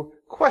few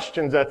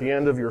questions at the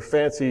end of your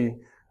fancy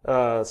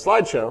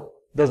slideshow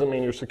doesn't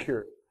mean you're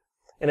secure.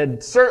 And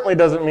it certainly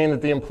doesn't mean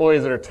that the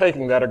employees that are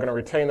taking that are going to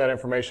retain that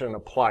information and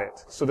apply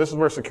it. So this is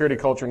where security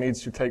culture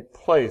needs to take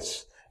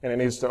place, and it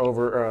needs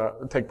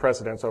to take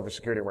precedence over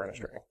security awareness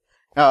training.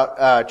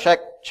 now,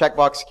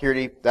 checkbox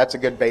security. That's a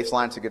good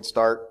baseline. It's a good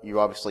start. You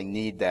obviously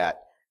need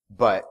that,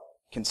 but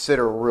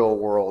consider real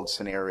world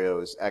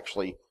scenarios.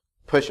 Actually,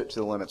 push it to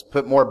the limits.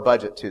 Put more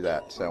budget to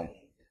that. So.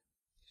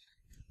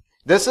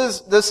 This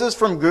is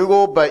from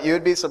Google, but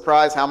you'd be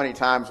surprised how many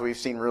times we've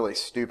seen really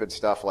stupid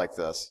stuff like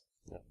this.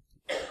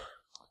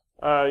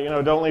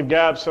 Don't leave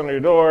gaps under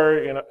your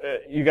door.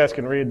 You guys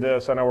can read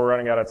this. I know we're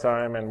running out of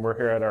time, and we're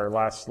here at our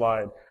last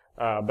slide.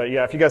 But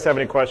yeah, if you guys have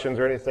any questions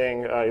or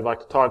anything you'd like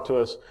to talk to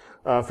us,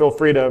 feel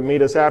free to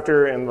meet us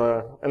after in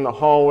the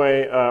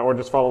hallway, or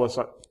just follow us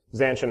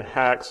Zanchin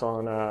Hacks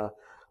on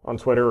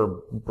Twitter,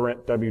 or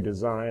Brent W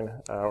Design,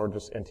 or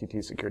just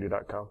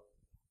nttsecurity.com.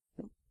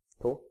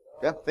 Cool.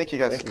 Yeah, thank you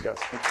guys. Thank you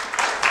guys.